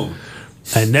bass. Boom.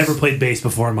 I never played bass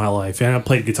before in my life, and I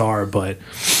played guitar, but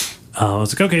I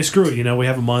was like, okay, screw it. We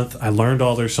have a month. I learned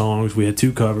all their songs. We had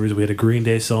 2 covers. We had a Green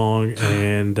Day song,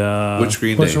 and Which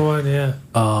Green Day? Which one? Yeah.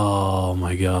 oh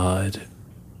my god,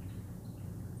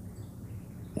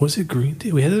 was it Green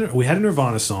Day? We had a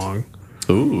Nirvana song.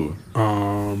 Ooh.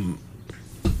 Oh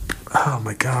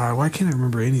my god, why can't I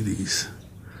remember any of these?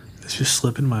 It's just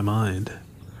slipping my mind.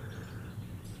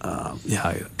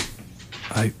 Yeah,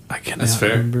 I cannot That's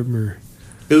fair. remember.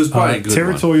 It was probably a good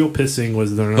Territorial Pissing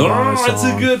was the one. Nirvana Oh, song. it's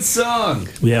a good song.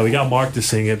 Yeah, we got Mark to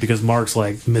sing it because Mark's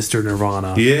like Mr.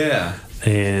 Nirvana. Yeah.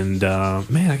 And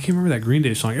man, I can't remember that Green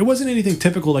Day song. It wasn't anything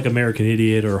typical like American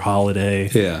Idiot or Holiday.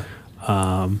 Yeah.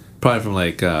 Probably from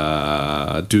like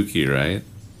Dookie, right?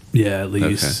 Yeah, at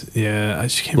least. Okay. Yeah, I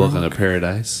just can't Welcome remember. to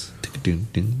Paradise.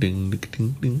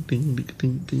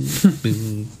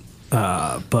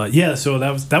 But yeah, so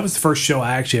that was the first show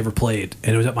I actually ever played,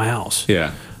 and it was at my house.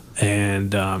 Yeah.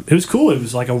 And it was cool. It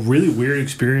was like a really weird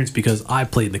experience because I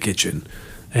played in the kitchen.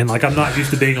 And like I'm not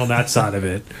used to being on that side of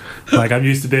it. Like I'm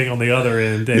used to being on the other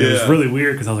end. And it was really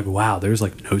weird because I was like, wow, there's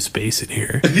like no space in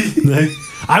here. Like,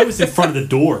 I was in front of the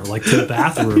door, like to the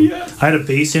bathroom. I had a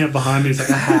bass amp behind me. It's like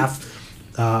a half.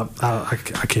 I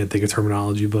can't think of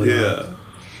terminology, but it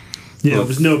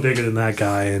was no bigger than that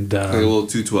guy. And like a little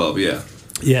 212, yeah.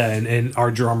 Yeah, and our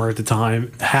drummer at the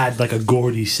time had like a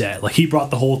Gordy set. Like he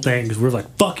brought the whole thing because we were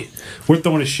like, fuck it, we're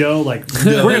throwing a show. Like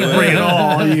we're gonna bring it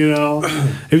all. You know,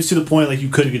 it was to the point like you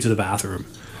couldn't get to the bathroom.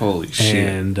 Holy shit!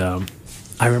 And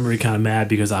I remember being kind of mad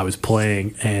because I was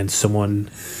playing and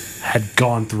someone had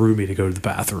gone through me to go to the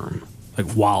bathroom.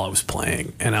 Like while I was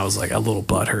playing, and I was like a little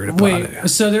butthurt about it.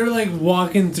 So they're like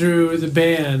walking through the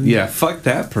band. Yeah, fuck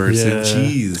that person. Yeah.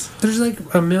 Jeez. There's like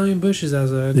a million bushes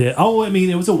outside. Yeah. Oh, I mean,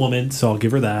 it was a woman, so I'll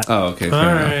give her that. Oh, okay. All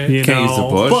right. You can't use the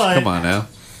bush. Come on now.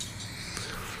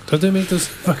 Don't they make those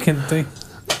fucking things?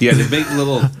 Yeah, they make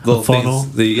little funnel.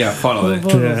 things. Funnel.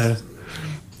 Yeah.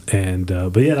 And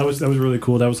but yeah, that was really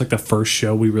cool. That was like the first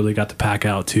show we really got to pack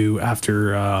out to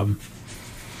after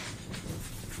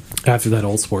that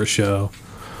Old Sports show.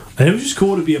 And it was just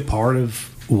cool to be a part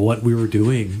of what we were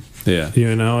doing. Yeah.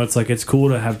 You know, it's like it's cool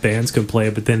to have bands can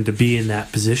play, but then to be in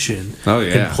that position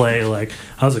and play, like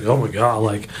I was like, oh my god,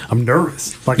 like I'm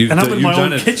nervous. Like and I'm in my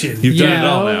own kitchen. You've done it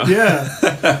all now.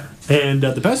 Yeah. And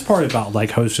the best part about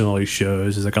like hosting all these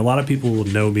shows is like a lot of people will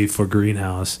know me for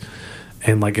Greenhouse.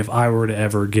 And like if I were to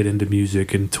ever get into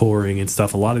music and touring and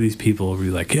stuff, a lot of these people will be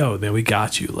like, yo, man, we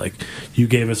got you. Like you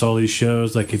gave us all these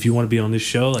shows. Like if you want to be on this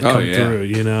show, like come through,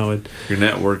 you know. And your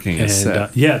networking is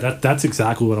set. That's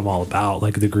exactly what I'm all about.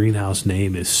 Like the Greenhouse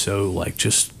name is so like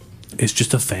it's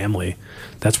just a family.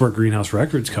 That's where Greenhouse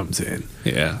Records comes in.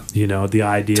 Yeah. You know, the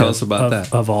idea Tell us about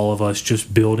that. Of all of us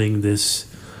just building this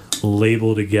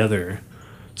label together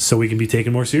so we can be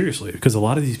taken more seriously. Because a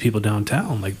lot of these people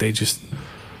downtown, like they just...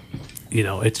 You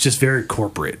know, it's just very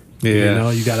corporate. Yeah. You know,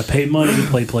 you got to pay money to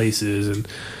play places. And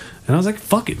I was like,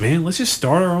 fuck it, man. Let's just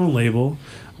start our own label.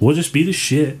 We'll just be the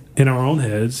shit in our own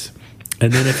heads.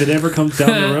 And then if it ever comes down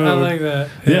the road. I like that.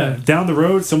 Yeah. Down the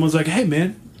road, someone's like, hey,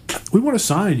 man, we want to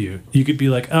sign you. You could be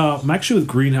like, oh, I'm actually with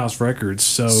Greenhouse Records.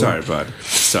 So sorry, bud.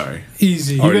 Sorry.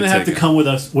 Easy. You're going to have to come with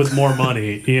us with more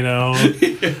money, you know?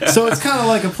 So it's kind of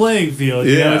like a playing field.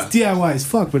 You know? It's DIY as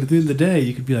fuck, but at the end of the day,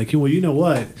 you could be like, well, you know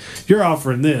what? You're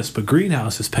offering this, but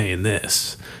Greenhouse is paying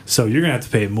this. So you're going to have to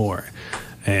pay more.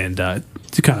 And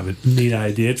it's kind of a neat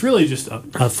idea. It's really just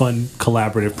a fun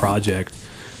collaborative project.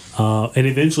 And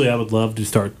eventually I would love to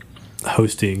start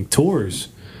hosting tours.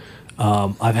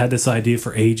 I've had this idea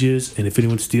for ages, and if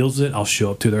anyone steals it, I'll show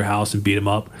up to their house and beat them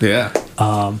up. Yeah.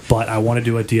 But I want to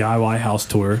do a DIY house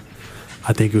tour.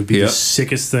 I think it would be the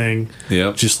sickest thing.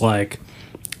 Yep. Just like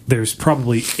there's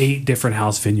probably 8 different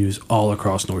house venues all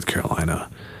across North Carolina.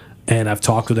 And I've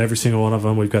talked with every single one of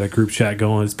them. We've got a group chat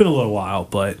going. It's been a little while,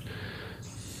 but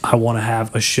I want to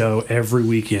have a show every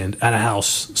weekend at a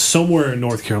house somewhere in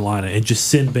North Carolina and just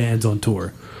send bands on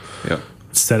tour. Yep.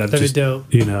 Instead of That'd just, be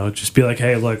dope. you know, just be like,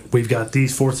 hey, look, we've got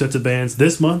these 4 sets of bands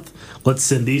this month. Let's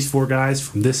send these 4 guys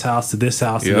from this house to this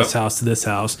house to this house to this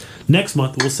house. Next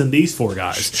month, we'll send these 4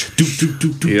 guys.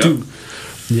 Do.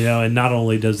 You know, and not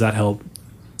only does that help,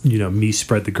 you know, me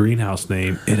spread the Greenhouse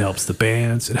name, it helps the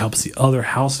bands, it helps the other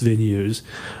house venues.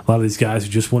 A lot of these guys who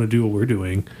just want to do what we're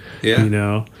doing, you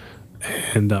know,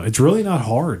 and it's really not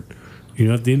hard. You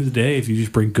know, at the end of the day, if you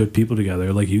just bring good people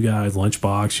together, like you guys,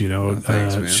 Lunchbox, you know,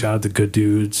 thanks, shout out to Good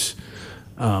Dudes.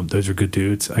 Those are good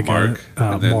dudes. Mark,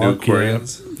 and then Mark, New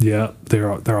Aquarians. Yeah,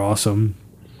 they're awesome.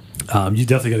 You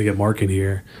definitely got to get Mark in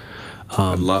here.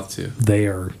 I'd love to. They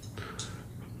are.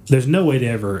 There's no way to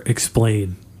ever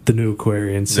explain the New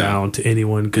Aquarian sound to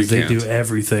anyone because they do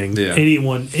everything. Yeah.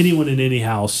 Anyone in any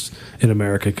house in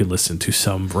America could listen to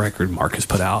some record Mark has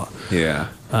put out. Yeah.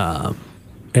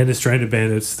 And the Stranded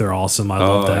Bandits, they're awesome. I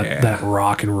love that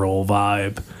rock and roll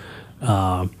vibe.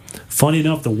 Funny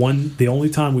enough, the only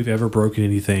time we've ever broken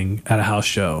anything at a house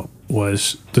show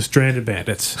was the Stranded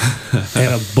Bandits,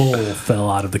 and a bowl fell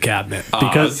out of the cabinet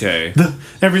because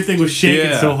everything was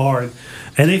shaking so hard,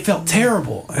 and they felt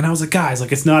terrible. And I was like, guys,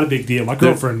 like it's not a big deal. My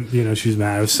girlfriend, you know, she's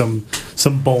mad. It was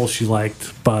some bowl she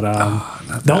liked, but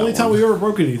the only time we ever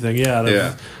broke anything, out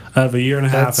of a year and a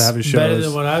half of having shows, better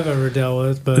than what I've ever dealt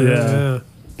with. But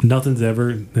nothing's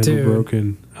ever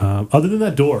broken. Other than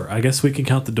that door, I guess we can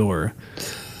count the door.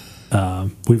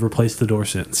 We've replaced the door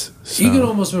since. So. You can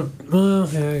almost. Well,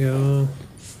 yeah, I go.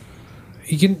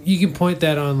 You can point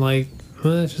that on like.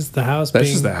 Well, it's just the house.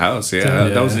 That's just the house. Yeah,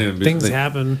 that wasn't even things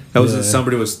happen. That wasn't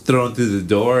somebody was thrown through the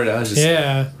door. That was just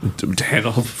the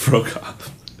handle broke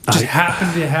off. Just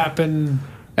happened to happen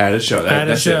at a show.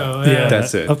 That's it. Yeah,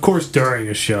 that's it. Of course, during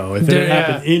a show. If it had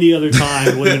happened any other time,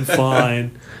 it would have been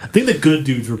fine. I think the Good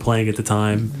Dudes were playing at the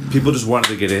time. People just wanted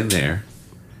to get in there.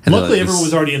 And luckily, everyone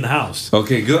was already in the house.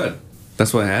 Okay, good.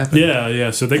 That's what happened. Yeah.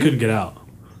 So they couldn't get out.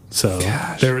 So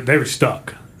they were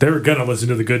stuck. They were gonna listen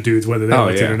to the Good Dudes whether they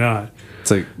liked it or not. It's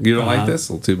like, you don't like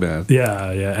this? Well, too bad. Yeah.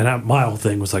 And my whole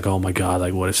thing was like, oh my God,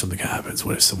 like, what if something happens?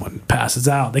 What if someone passes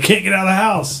out? They can't get out of the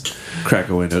house. Crack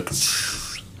a window.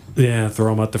 Yeah, throw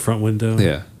them out the front window.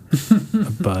 Yeah.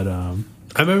 But I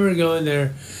remember going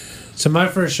there. So my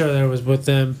first show there was with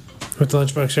them, with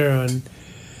Lunchbox Hero. And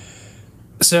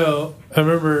so I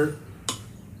remember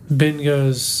Ben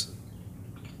goes,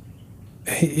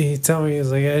 he told me, he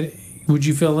was like, would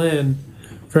you fill in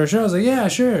for a show? I was like, yeah,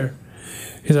 sure.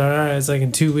 He's like, all right, it's like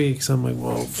in 2 weeks. I'm like,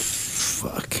 whoa,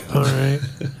 fuck. All right.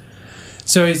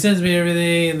 So he sends me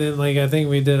everything, and then like I think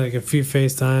we did like a few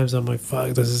FaceTimes. I'm like,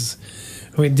 fuck, this is.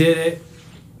 We did it,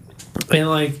 and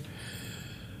like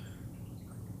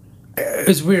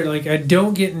it's weird. Like I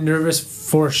don't get nervous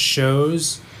for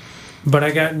shows, but I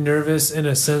got nervous in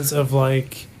a sense of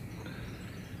like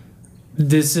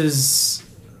this is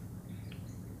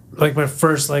like my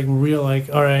first like real like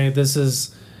all right, this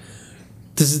is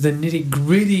the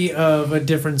nitty-gritty of a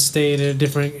different state, a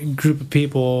different group of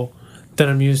people that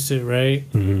I'm used to, right?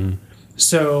 Mm-hmm.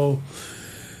 So,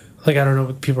 like, I don't know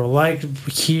what people are like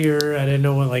here. I didn't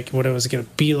know what it was gonna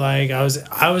be like. I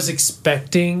was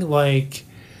expecting like,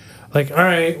 all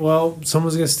right, well,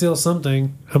 someone's gonna steal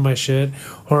something of my shit,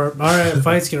 or all right, a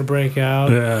fight's gonna break out.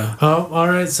 Yeah. All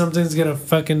right, something's gonna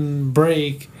fucking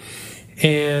break,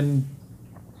 and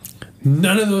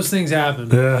none of those things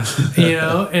happened. Yeah. You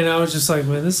know, and I was just like,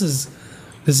 man, this is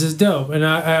dope. And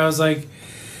I was like,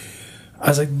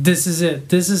 this is it.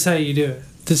 This is how you do it.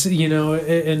 This, you know,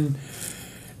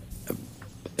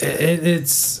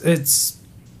 it's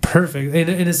perfect.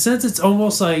 In a sense, it's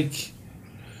almost like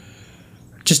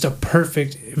just a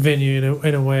perfect venue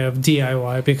in a way of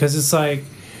D.I.Y. because it's like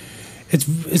it's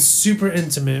super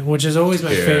intimate, which is always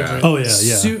my favorite. Oh yeah.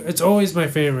 It's always my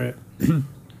favorite. And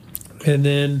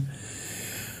then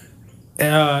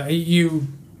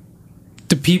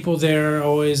the people there are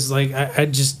always like I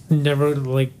just never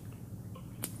like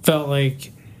felt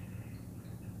like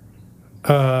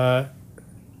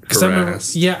because I remember,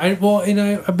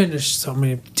 I've been to so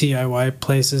many DIY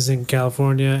places in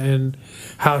California and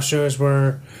house shows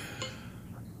where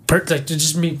like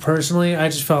just me personally, I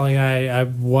just felt like I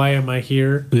why am I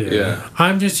here? Yeah.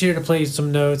 I'm just here to play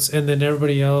some notes, and then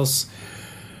everybody else,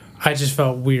 I just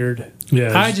felt weird.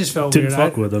 Yeah, I just felt didn't weird.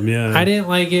 Fuck with them. Yeah, I didn't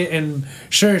like it, and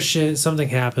sure as shit, something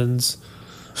happens.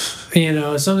 You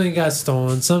know, something got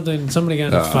stolen. Somebody got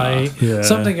in a fight. Yeah.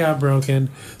 Something got broken.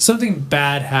 Something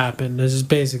bad happened. That's just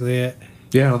basically it.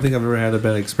 Yeah, I don't think I've ever had a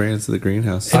bad experience at the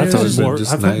greenhouse. I've always been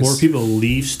had more people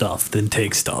leave stuff than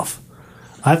take stuff.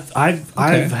 I've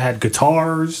had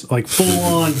guitars, like full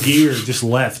on gear, just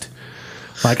left.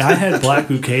 Like I had Black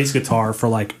Bouquet's guitar for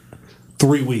like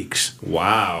 3 weeks.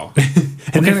 Wow.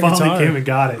 And they finally came and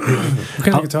got it. What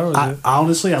kind of guitar was it?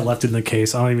 Honestly, I left it in the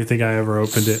case. I don't even think I ever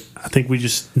opened it. I think we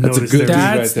just That's noticed a good dude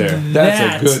there right there.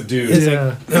 That's a good dude.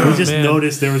 Yeah. we just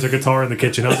noticed there was a guitar in the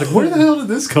kitchen. I was like, where the hell did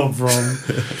this come from?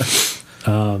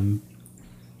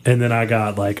 And then I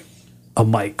got like a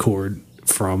mic cord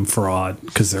from Fraud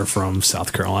because they're from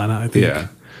South Carolina, I think. Yeah.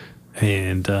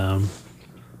 And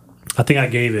I think I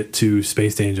gave it to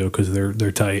Space Angel because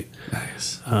they're tight.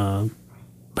 Nice.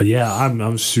 But yeah,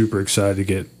 I'm super excited to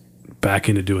get back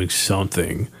into doing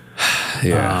something.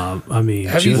 Yeah. I mean,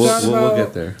 we'll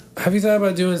get there. Have you thought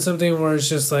about doing something where it's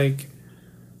just like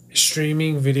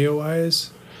streaming video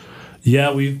wise?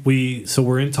 Yeah, so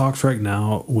we're in talks right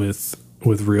now with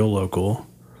Real Local,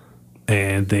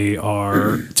 and they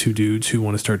are two dudes who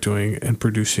want to start doing and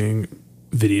producing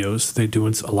videos. They're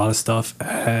doing a lot of stuff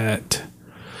at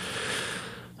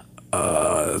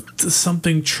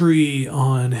something tree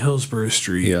on Hillsborough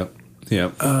Street. Yep.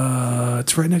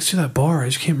 It's right next to that bar. I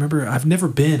just can't remember. I've never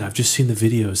been. I've just seen the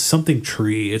videos. Something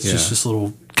tree. It's just this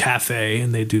little cafe,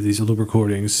 and they do these little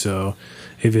recordings. So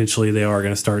eventually they are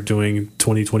going to start doing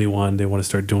 2021. They want to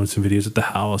start doing some videos at the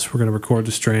house. We're going to record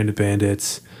the Stranded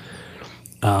Bandits.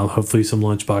 Hopefully some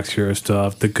Lunchbox Hero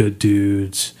stuff. The Good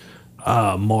Dudes.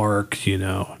 Mark, you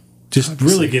know. Just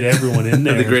really get everyone in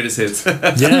there. The greatest hits.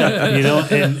 Yeah, you know,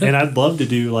 and I'd love to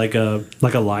do like a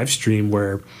live stream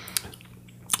where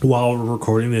while we're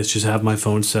recording this, just have my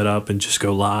phone set up and just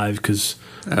go live because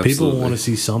people want to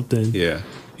see something. Yeah.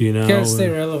 You know? You gotta stay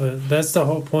relevant. That's the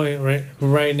whole point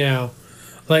right now.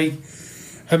 Like,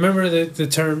 I remember the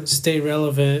term stay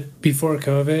relevant before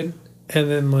COVID,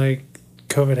 and then, like,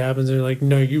 COVID happens, and they're like,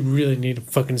 no, you really need to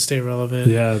fucking stay relevant.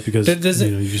 Yeah, because you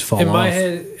just fall off.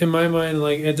 In my mind,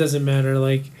 like, it doesn't matter.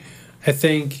 Like, I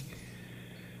think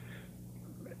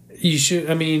you should,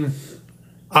 I mean,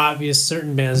 obvious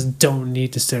certain bands don't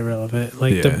need to stay relevant.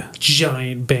 Like, the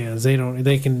giant bands,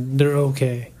 they're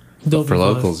okay. They'll for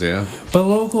locals, yeah. But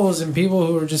locals and people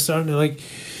who are just starting to, like,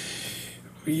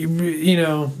 you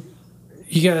know,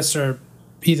 you gotta start,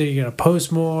 either you gotta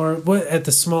post more, at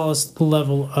the smallest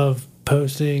level of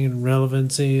posting and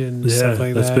relevancy and stuff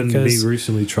like that. That's been me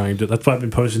recently trying to. That's why I've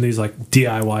been posting these like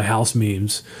DIY house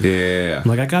memes. Yeah, I'm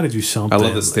like, I got to do something. I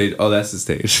love the stage. Oh, that's the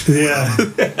stage. Yeah.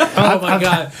 Oh my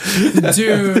god,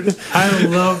 dude, I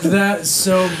loved that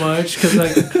so much because,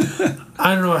 like,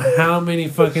 I don't know how many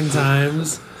fucking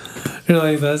times you're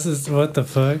like, that's just what the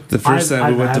fuck. The first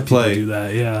time we went to play, do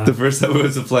that, yeah. The first time we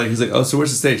went to play, he's like, oh, so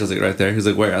where's the stage? I was like, right there. He's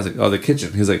like, where? I was like, oh, the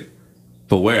kitchen. He's like,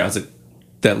 but where? I was like,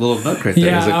 that little nook right there.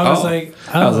 Yeah, I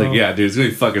was like, yeah, dude, it's gonna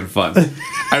be fucking fun.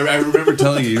 I remember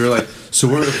telling you were like, so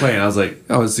where are we playing? I was like,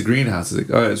 oh, it's the greenhouse. He's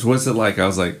like, oh, so what's it like? I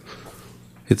was like,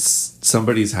 it's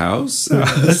somebody's house.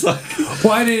 I was like,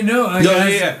 well, I didn't know.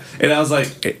 Yeah. And I was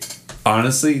like,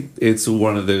 honestly, it's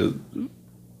one of the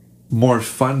more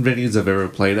fun venues I've ever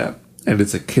played at, and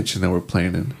it's a kitchen that we're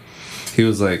playing in. He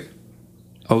was like,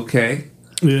 okay.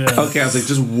 Yeah. Okay, I was like,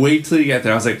 just wait till you get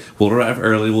there. I was like, we'll arrive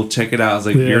early. We'll check it out. I was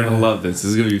like, you're gonna love this. This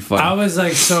is gonna be fun. I was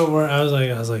like, so worried. I was like,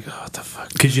 oh, what the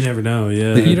fuck? Because you never know.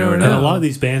 Yeah, you never know. And a lot of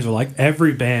these bands are like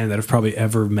every band that I've probably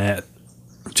ever met,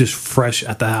 just fresh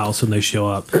at the house when they show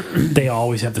up. They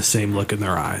always have the same look in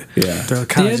their eye. Yeah, they're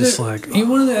kind of just like.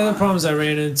 One of the other problems I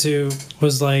ran into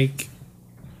was like,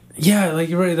 yeah, like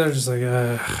you're right. They're just like,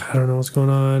 I don't know what's going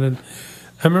on. And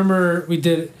I remember we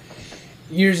did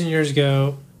years and years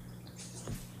ago.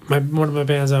 One of my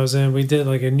bands I was in, we did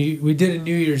a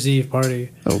New Year's Eve party.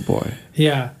 Oh boy.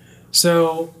 Yeah.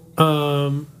 So,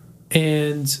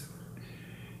 and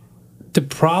the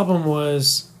problem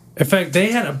was, in fact,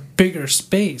 they had a bigger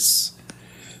space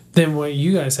than what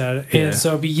you guys had, and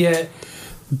so, but yet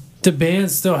the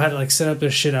band still had to like set up their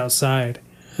shit outside.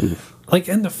 Oof. Like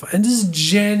and this is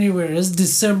January, this is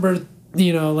December,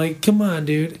 you know, like come on,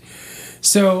 dude.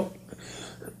 So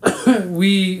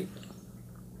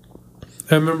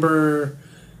I remember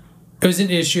it was an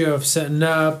issue of setting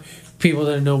up. People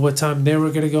didn't know what time they were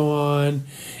going to go on.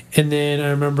 And then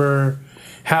I remember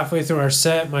halfway through our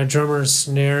set, my drummer's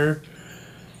snare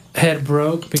head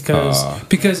broke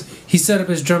because he set up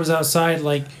his drums outside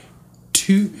like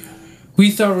we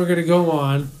thought we were going to go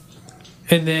on.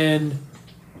 And then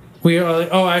we are like,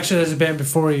 oh, actually, there's a band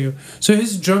before you. So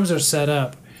his drums are set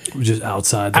up. Just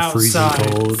outside,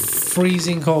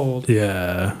 freezing cold.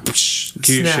 Yeah.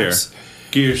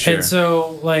 Gear share. And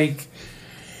so, like,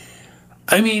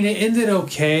 I mean, it ended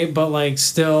okay, but, like,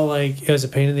 still, like, it was a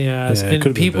pain in the ass. Yeah, it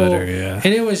and people, been better, yeah.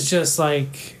 And it was just,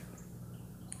 like,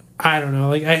 I don't know.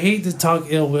 Like, I hate to talk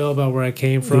ill will about where I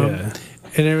came from and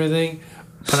everything,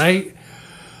 but I,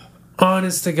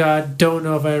 honest to God, don't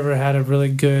know if I ever had a really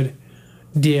good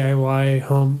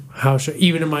DIY house show,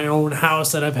 even in my own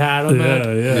house that I've had them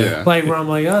at. Like, where I'm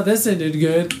like, oh, this ended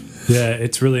good. Yeah,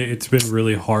 it's been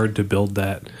really hard to build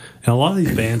that. And a lot of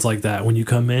these bands like that, when you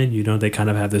come in, you know, they kind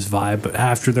of have this vibe, but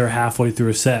after they're halfway through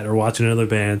a set or watching another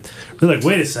band, they're like,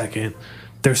 wait a second,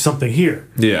 there's something here.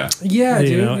 Yeah. Yeah, you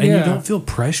dude. know, and you don't feel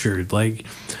pressured. Like,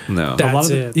 no. That's a lot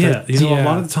of it. a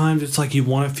lot of the times it's like you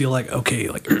want to feel like, okay,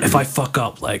 like if I fuck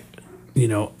up, like, you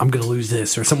know, I'm going to lose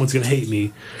this or someone's going to hate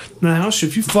me. Now,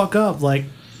 if you fuck up, like,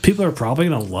 people are probably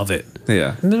going to love it.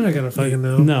 Yeah. They're not going to fucking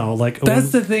know. No, like...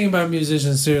 That's the thing about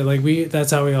musicians, too. Like,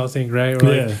 that's how we all think, right?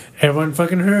 We're like, everyone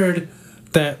fucking heard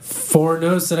that 4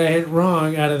 notes that I hit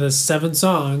wrong out of the 7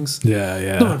 songs.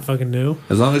 Yeah. No one fucking knew.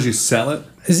 As long as you sell it.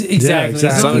 Exactly.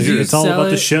 As long as it's all about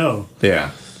the show.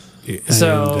 Yeah.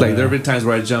 So... like, there have been times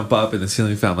where I jump up and the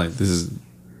ceiling fan, like, this is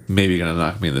maybe gonna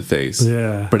knock me in the face.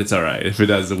 Yeah. But it's alright. If it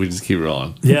does, then we just keep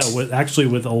rolling. Yeah,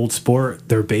 with Old Sport,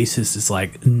 their bassist is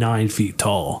like 9 feet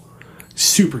tall.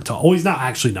 Super tall. Well, he's not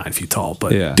actually 9 feet tall,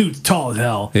 but dude's tall as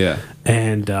hell. Yeah.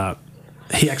 And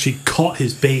he actually caught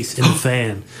his bass in the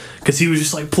fan because he was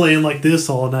just like playing like this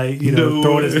all night, you know,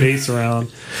 throwing his bass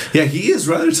around. Yeah, he is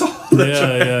rather tall.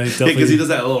 Yeah, because he does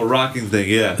that little rocking thing.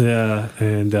 Yeah. Yeah,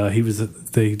 and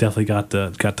they definitely got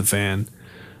the fan.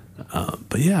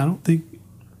 But yeah, I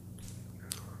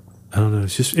don't know.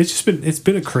 It's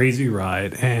been a crazy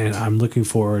ride, and I'm looking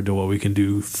forward to what we can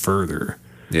do further.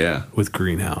 Yeah. with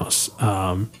Greenhouse.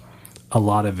 A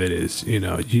lot of it is,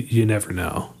 you never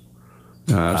know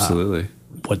Absolutely.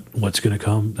 what's going to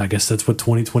come. I guess that's what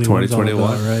 2021 is all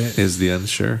about, right? is the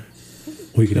unsure.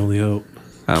 We can only hope.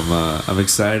 I'm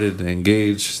excited. And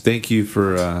Gaige, thank you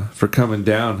for coming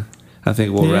down. I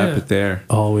think we'll wrap it there.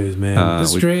 Always, man.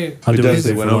 That's great. I'll We do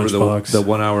definitely anything went for over Lunchbox. the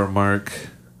 1 hour mark.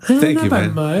 Thank Not you, by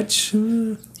man. much.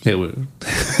 Hey,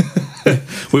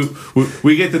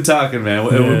 we get to talking, man.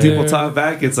 When people talk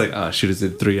back, it's like, oh, shoot, it's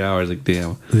in 3 hours. Like,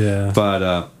 damn. Yeah.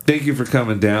 But thank you for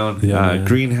coming down. Yeah, man.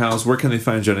 Greenhouse, where can they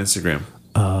find you on Instagram?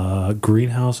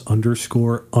 Greenhouse _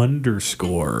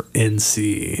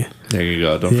 NC. There you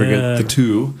go. Don't forget the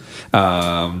 2.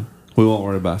 We won't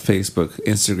worry about Facebook.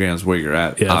 Instagram's where you're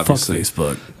at, Yeah, obviously.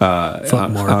 fuck Facebook.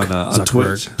 Fuck Mark on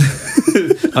Twitch.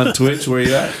 On Twitch, where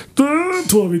you at?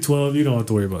 12v12. You don't have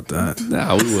to worry about that.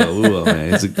 No, we will,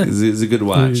 man. It's a good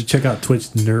watch. Check out Twitch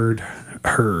Nerd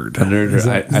Herd. A nerd. Is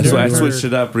that- I Nerd switched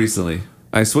Herd? it up recently.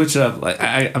 I switched it up. Like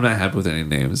I'm not happy with any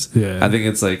names. Yeah. I think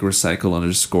it's like recycle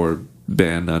 _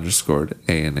 band _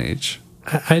 ANH.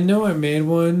 I know I made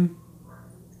one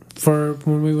for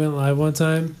when we went live one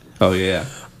time. Oh yeah.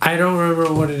 I don't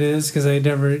remember what it is because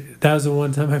that was the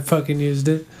one time I fucking used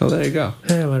it. Well, there you go.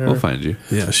 Yeah, whatever. We'll find you.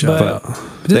 Yeah, shout But out.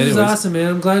 this Anyways. is awesome, man.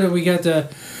 I'm glad that we got to.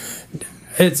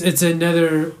 It's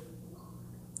another.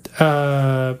 We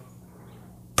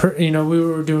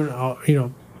were doing all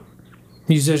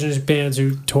musicians, bands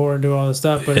who tour and do all this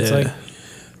stuff, but it's Yeah. like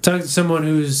talking to someone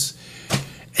who's,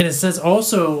 in a sense,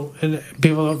 also, and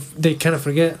people they kind of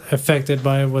forget, affected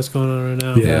by what's going on right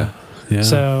now. Yeah. Yeah.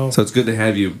 So it's good to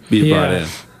have you be brought in.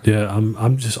 Yeah,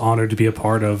 I'm just honored to be a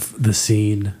part of the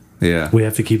scene. Yeah. We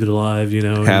have to keep it alive,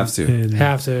 Have to. And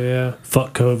have to, yeah.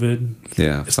 fuck COVID.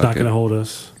 Yeah. It's fuck not going to it. hold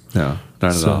us. No,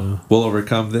 not at all. We'll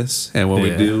overcome this, and when we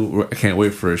Yeah. do, I can't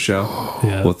wait for a show.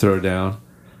 Yeah. We'll throw down.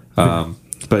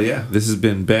 But yeah, this has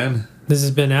been Ben, This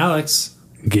has been Alex.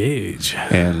 Gaige.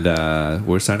 and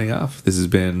we're signing off. This has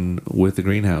been With the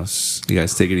Greenhouse. You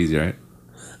guys take it easy, all right?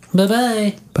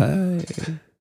 Bye-bye. Bye.